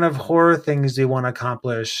 what kind of horror things do you want to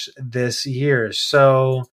accomplish this year?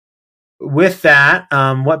 So with that,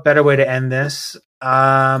 what better way to end this?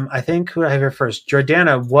 I think who do I have here first?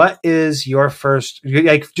 Jordana, what is your first?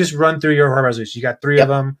 Just run through your horror resolutions. You got 3 of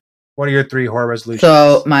them. What are your 3 horror resolutions?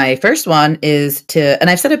 So my first one is and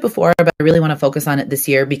I've said it before, but I really want to focus on it this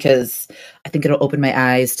year because I think it'll open my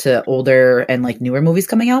eyes to older and like newer movies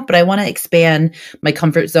coming out. But I want to expand my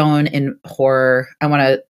comfort zone in horror. I want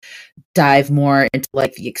to dive more into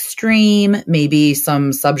like the extreme, maybe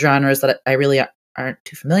some subgenres that I really aren't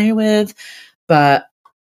too familiar with. But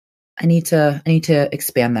I need to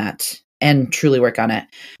expand that and truly work on it.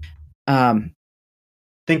 I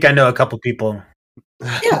think I know a couple people.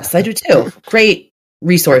 Yes, I do too. Great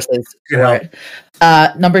resources for it.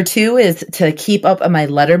 Number 2 is to keep up on my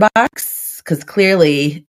letterbox, because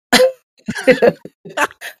clearly that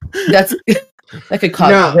could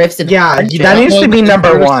cause rifts and that needs to be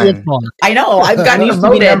number 1. I know. I've got to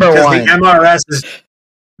be number 1.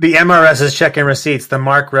 The MRS is checking receipts. The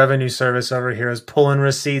Mark Revenue Service over here is pulling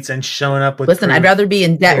receipts and showing up with. Listen, proof. I'd rather be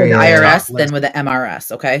in debt with the IRS than with the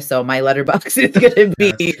MRS. Okay, so my letterbox is going to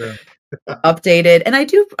be updated. And I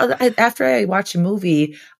do, after I watch a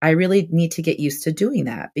movie, I really need to get used to doing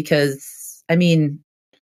that, because I mean,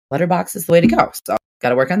 letterbox is the way to go. So got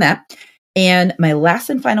to work on that. And my last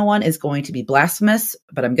and final one is going to be blasphemous,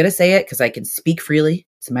 but I'm going to say it because I can speak freely.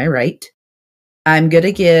 It's my right. I'm going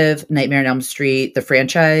to give Nightmare on Elm Street, the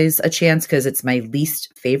franchise, a chance because it's my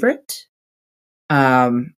least favorite. I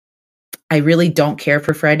really don't care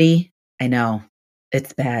for Freddy. I know.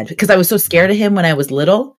 It's bad because I was so scared of him when I was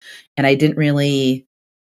little, and I didn't really,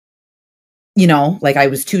 I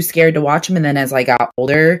was too scared to watch him. And then as I got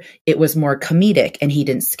older, it was more comedic and he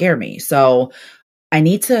didn't scare me. So I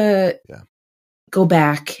need to go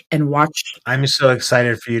back and watch. I'm so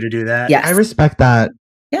excited for you to do that. Yeah, I respect that.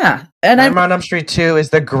 Yeah. And Nightmare on Elm Street 2 is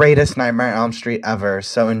the greatest Nightmare on Elm Street ever.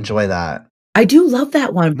 So enjoy that. I do love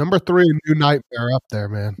that one. Number 3, New Nightmare up there,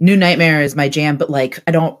 man. New Nightmare is my jam, but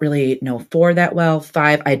I don't really know 4 that well.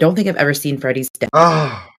 5, I don't think I've ever seen Freddy's Dead.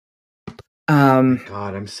 Oh, God,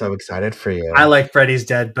 I'm so excited for you. I like Freddy's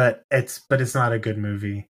Dead, but it's not a good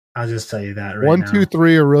movie. I'll just tell you that right 1, now. 2,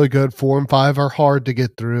 3 are really good. 4 and 5 are hard to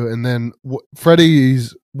get through. And then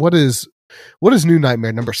Freddy's, what is New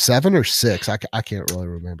Nightmare? Number 7 or 6? I can't really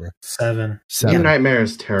remember. 7. New Nightmare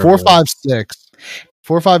is terrible. 4, 5, 6.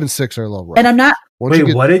 4, 5, and 6 are a little rough. And I'm not.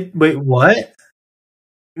 Wait, what?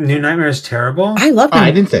 New Nightmare is terrible? I love. I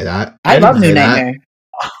didn't say that. I love New Nightmare.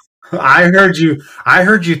 I heard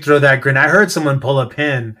you throw that grin. I heard someone pull a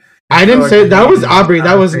pin. I didn't say that. Was Aubrey.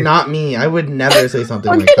 That was not me. I would never say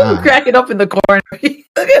something like that. Cracking up in the corner.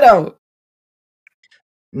 Look at him.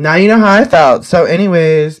 Now you know how I felt. So,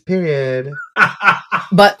 anyways, period.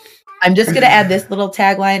 But I'm just gonna add this little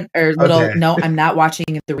tagline or little. No, I'm not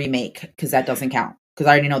watching the remake because that doesn't count. Because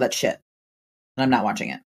I already know that shit, and I'm not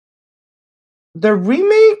watching it. The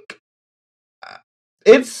remake,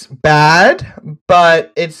 it's bad,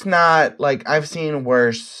 but it's not like I've seen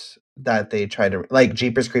worse that they try to like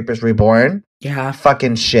Jeepers Creepers Reborn. Yeah,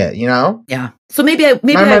 fucking shit, Yeah. So maybe I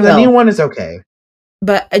the new one is okay.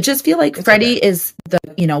 But I just feel like Freddy is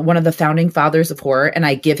one of the founding fathers of horror, and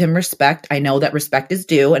I give him respect. I know that respect is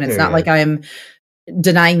due, and it's not like I'm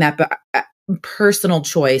denying that, but personal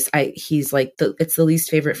choice, he's like it's the least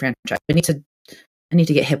favorite franchise. I need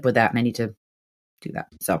to get hip with that, and I need to do that.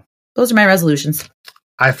 So those are my resolutions.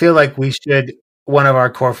 I feel like one of our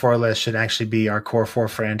core 4 lists should actually be our core 4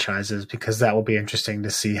 franchises, because that will be interesting to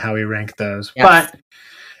see how we rank those. Yes. But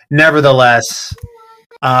nevertheless,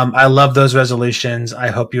 I love those resolutions. I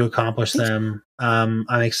hope you accomplish them. I'm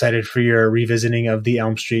excited for your revisiting of the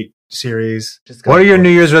Elm Street series. What are your New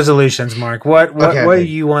Year's resolutions, Mark? What do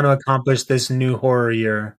you want to accomplish this new horror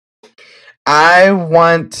year? I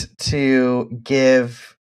want to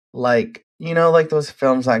give like those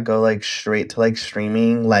films that go like straight to like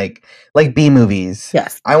streaming, like B movies.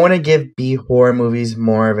 Yes. I want to give B horror movies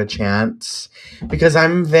more of a chance, because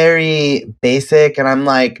I'm very basic and I'm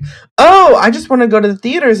like, oh, I just want to go to the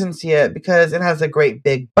theaters and see it because it has a great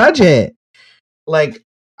big budget. Like,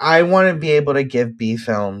 I want to be able to give B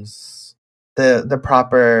films the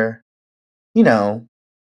proper,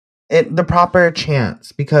 the proper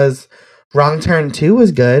chance, because Wrong Turn 2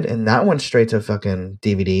 was good, and that went straight to fucking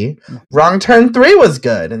DVD. Wrong Turn 3 was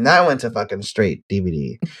good, and that went to fucking straight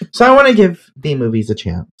DVD. So I want to give B movies a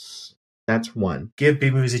chance. That's one. Give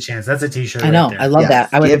B movies a chance. That's a t-shirt. I know. Right, I love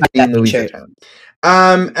that. I would give B movies a chance.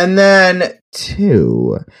 And then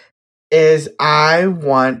 2 is I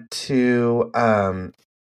want to find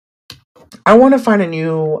a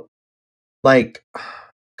new,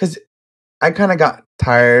 because I kind of got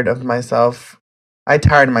tired of myself. I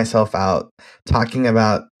tired myself out talking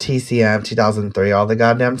about TCM 2003 all the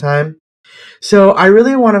goddamn time. So I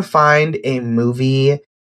really want to find a movie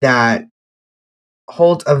that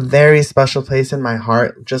holds a very special place in my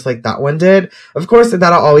heart, just like that one did. Of course,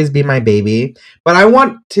 that'll always be my baby, but I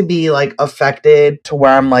want to be like affected to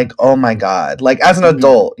where I'm like, oh my God, like as an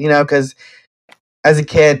adult, because as a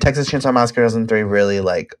kid, Texas Chainsaw Massacre 2003 really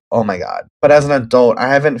like, oh my God. But as an adult, I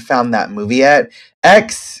haven't found that movie yet.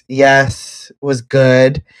 X, yes, was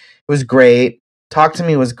good. It was great. Talk to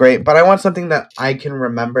Me was great. But I want something that I can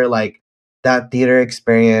remember, like, that theater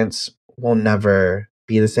experience will never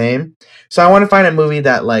be the same. So I want to find a movie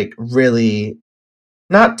that, like, really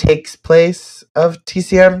not takes place of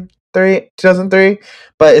TCM 2003,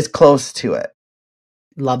 but is close to it.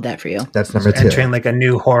 Love that for you. That's number 2. Entering like a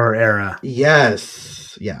new horror era.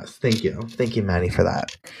 Yes. Thank you. Thank you, Maddie, for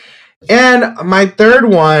that. And my third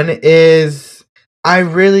one is I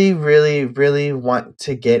really, really, really want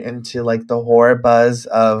to get into like the horror buzz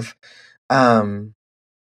of Nostrofa,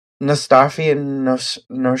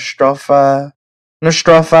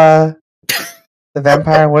 the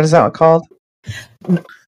vampire. What is that called?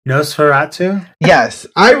 Nosferatu? Yes.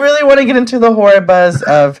 I really want to get into the horror buzz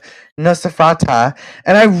of Nosferatu,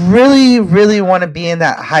 and I really, really want to be in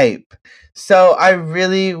that hype. So I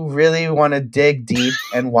really, really want to dig deep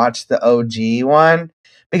and watch the OG one,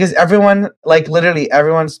 because everyone, like literally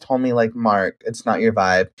everyone's told me like, Mark, it's not your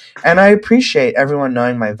vibe. And I appreciate everyone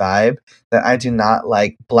knowing my vibe, that I do not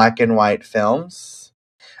like black and white films.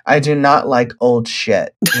 I do not like old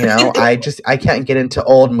shit. I can't get into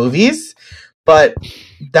old movies, but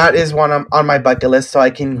that is one on my bucket list, so I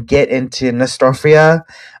can get into Nostrofa.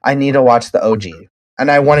 I need to watch the OG, and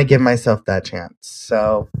I want to give myself that chance.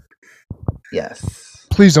 So, yes.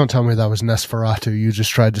 Please don't tell me that was Nosferatu you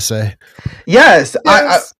just tried to say. Yes.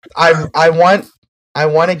 I want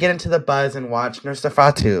to get into the buzz and watch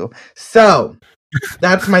Nosferatu. So,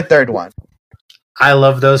 that's my third one. I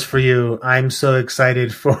love those for you. I'm so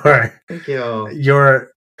excited for Thank you.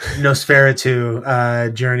 Your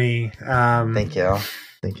Nosferatu journey. Thank you.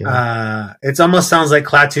 It almost sounds like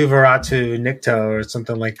Klaatu Veratu Nikto or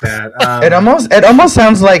something like that. It almost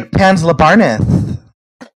sounds like Pans Labarnith.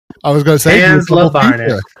 I was going to say Pans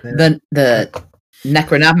Labarnith. The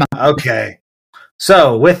Necronomicon. Okay.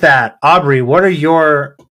 So with that, Aubrey, what are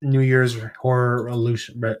your New Year's horror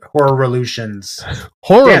resolutions?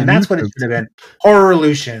 Damn, that's what it should have been. Horror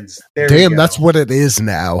resolutions. Damn, that's what it is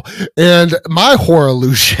now. And my horror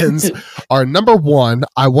resolutions are, number 1,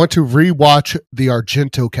 I want to rewatch the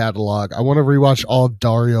Argento catalog. I want to rewatch all of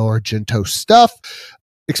Dario Argento stuff,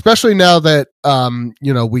 especially now that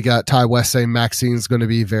we got Ty West saying Maxine's going to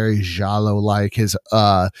be very giallo-like, his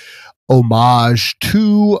homage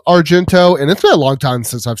to Argento. And it's been a long time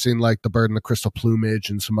since I've seen like The Bird and the Crystal Plumage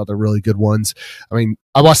and some other really good ones. I mean,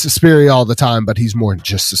 I watch Suspiria all the time, but he's more than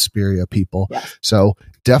just Suspiria people. Yeah. So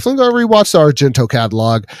definitely going to rewatch the Argento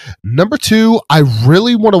catalog. Number 2, I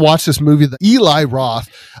really want to watch this movie that Eli Roth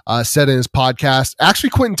said in his podcast. Actually,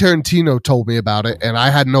 Quentin Tarantino told me about it, and I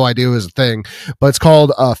had no idea it was a thing, but it's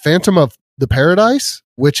called Phantom of the Paradise,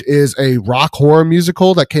 which is a rock horror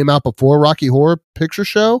musical that came out before Rocky Horror Picture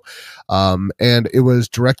Show. And it was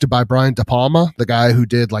directed by Brian De Palma, the guy who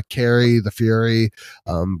did like Carrie, The Fury,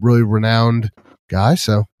 really renowned guy.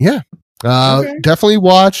 So yeah, definitely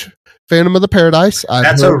watch Phantom of the Paradise.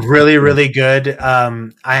 That's a really, really good.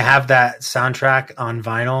 I have that soundtrack on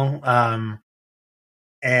vinyl.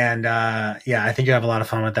 Yeah, I think you have a lot of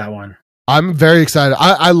fun with that one. I'm very excited.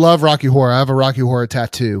 I love Rocky Horror. I have a Rocky Horror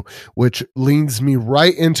tattoo, which leads me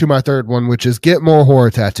right into my third one, which is get more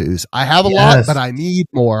horror tattoos. I have a lot, but I need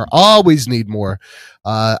more. Always need more.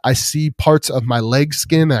 I see parts of my leg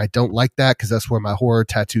skin, and I don't like that because that's where my horror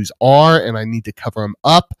tattoos are, and I need to cover them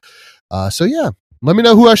up. So yeah, let me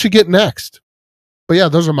know who I should get next. But yeah,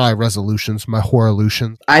 those are my resolutions, my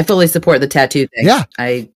horror-lutions. I fully support the tattoo thing. Yeah.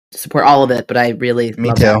 I support all of it, but I really Me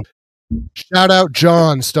love too. that. Shout out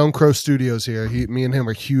John, Stone Crow Studios here. Me and him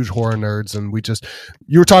are huge horror nerds, and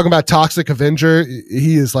you were talking about Toxic Avenger.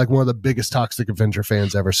 He is like one of the biggest Toxic Avenger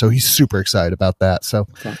fans ever, so he's super excited about that. So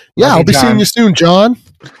yeah, I'll be seeing you soon, John.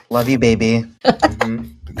 Love you, baby.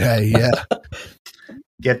 Mm-hmm. Hey, yeah.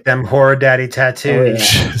 Get them horror daddy tattoos.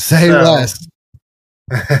 Say less.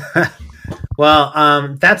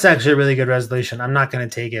 Well, that's actually a really good resolution. I'm not going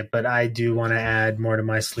to take it, but I do want to add more to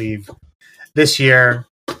my sleeve this year.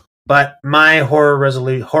 But my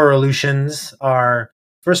horror-lutions are,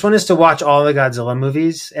 first one is to watch all the Godzilla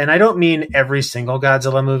movies. And I don't mean every single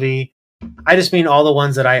Godzilla movie. I just mean all the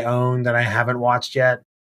ones that I own that I haven't watched yet.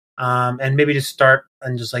 And maybe just start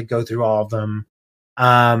and just like go through all of them.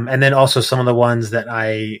 And then also some of the ones that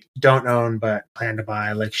I don't own but plan to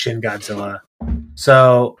buy, like Shin Godzilla.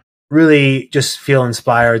 So really just feel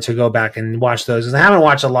inspired to go back and watch those. Because I haven't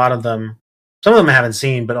watched a lot of them. Some of them I haven't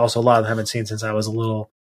seen, but also a lot of them I haven't seen since I was a little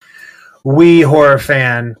wee horror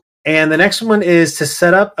fan. And the next one is to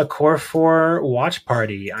set up a Core 4 watch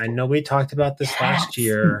party. I know we talked about this last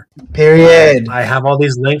year. Period. I have all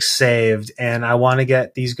these links saved, and I want to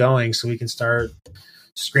get these going so we can start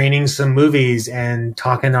screening some movies and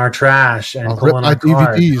talking our trash and pulling our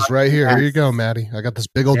DVDs cards. right here. Here you go, Maddie. I got this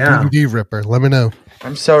big old DVD ripper. Let me know.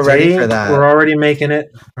 I'm so ready for that. We're already making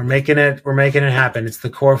it. We're making it happen. It's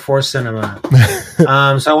the Core 4 cinema. So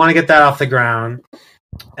I want to get that off the ground.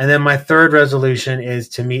 And then my third resolution is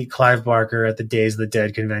to meet Clive Barker at the Days of the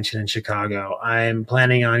Dead convention in Chicago. I'm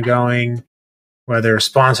planning on going, whether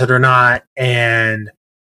sponsored or not, and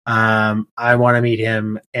I want to meet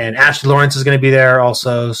him. And Ashley Lawrence is going to be there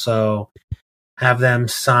also, so have them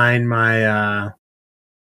sign my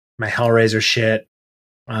my Hellraiser shit.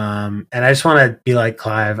 And I just want to be like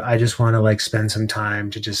Clive. I just want to like spend some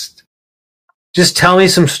time to just tell me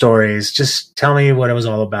some stories. Just tell me what it was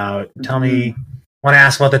all about. Mm-hmm. Tell me. Want to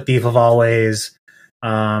ask about The Thief of Always,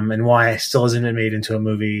 and why it still isn't made into a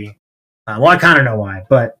movie. Well, I kind of know why,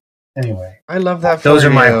 but anyway. I love that. Those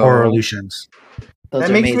are my horror-lutions.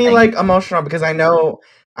 That makes me like emotional because I know,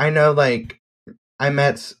 like I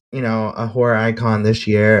met, a horror icon this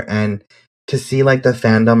year, and to see like the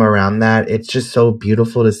fandom around that, it's just so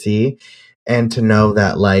beautiful to see, and to know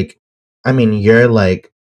that like, I mean, you're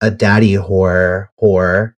like a daddy horror,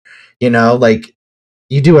 like.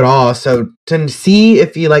 You do it all, so to see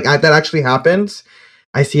if you like that actually happens,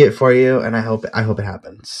 I see it for you, and I hope it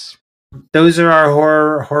happens. Those are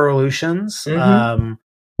our horror-lutions. Mm-hmm.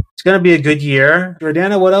 It's going to be a good year.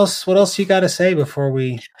 Jordana, what else you got to say before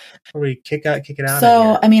we kick it out?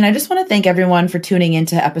 So, I mean, I just want to thank everyone for tuning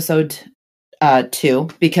into episode 2,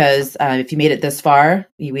 because if you made it this far,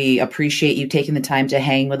 we appreciate you taking the time to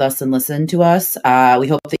hang with us and listen to us. We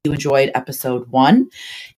hope that you enjoyed episode 1.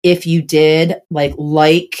 If you did,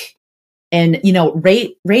 like, and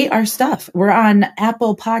rate our stuff. We're on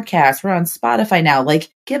Apple Podcasts. We're on Spotify now. Like,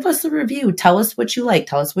 give us a review. Tell us what you like.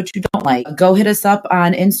 Tell us what you don't like. Go hit us up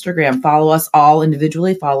on Instagram. Follow us all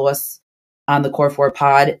individually. Follow us on the Core 4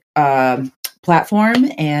 Pod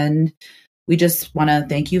platform. And we just want to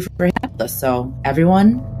thank you for having us. So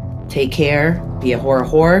everyone, take care, be a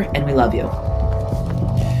horror, and we love you.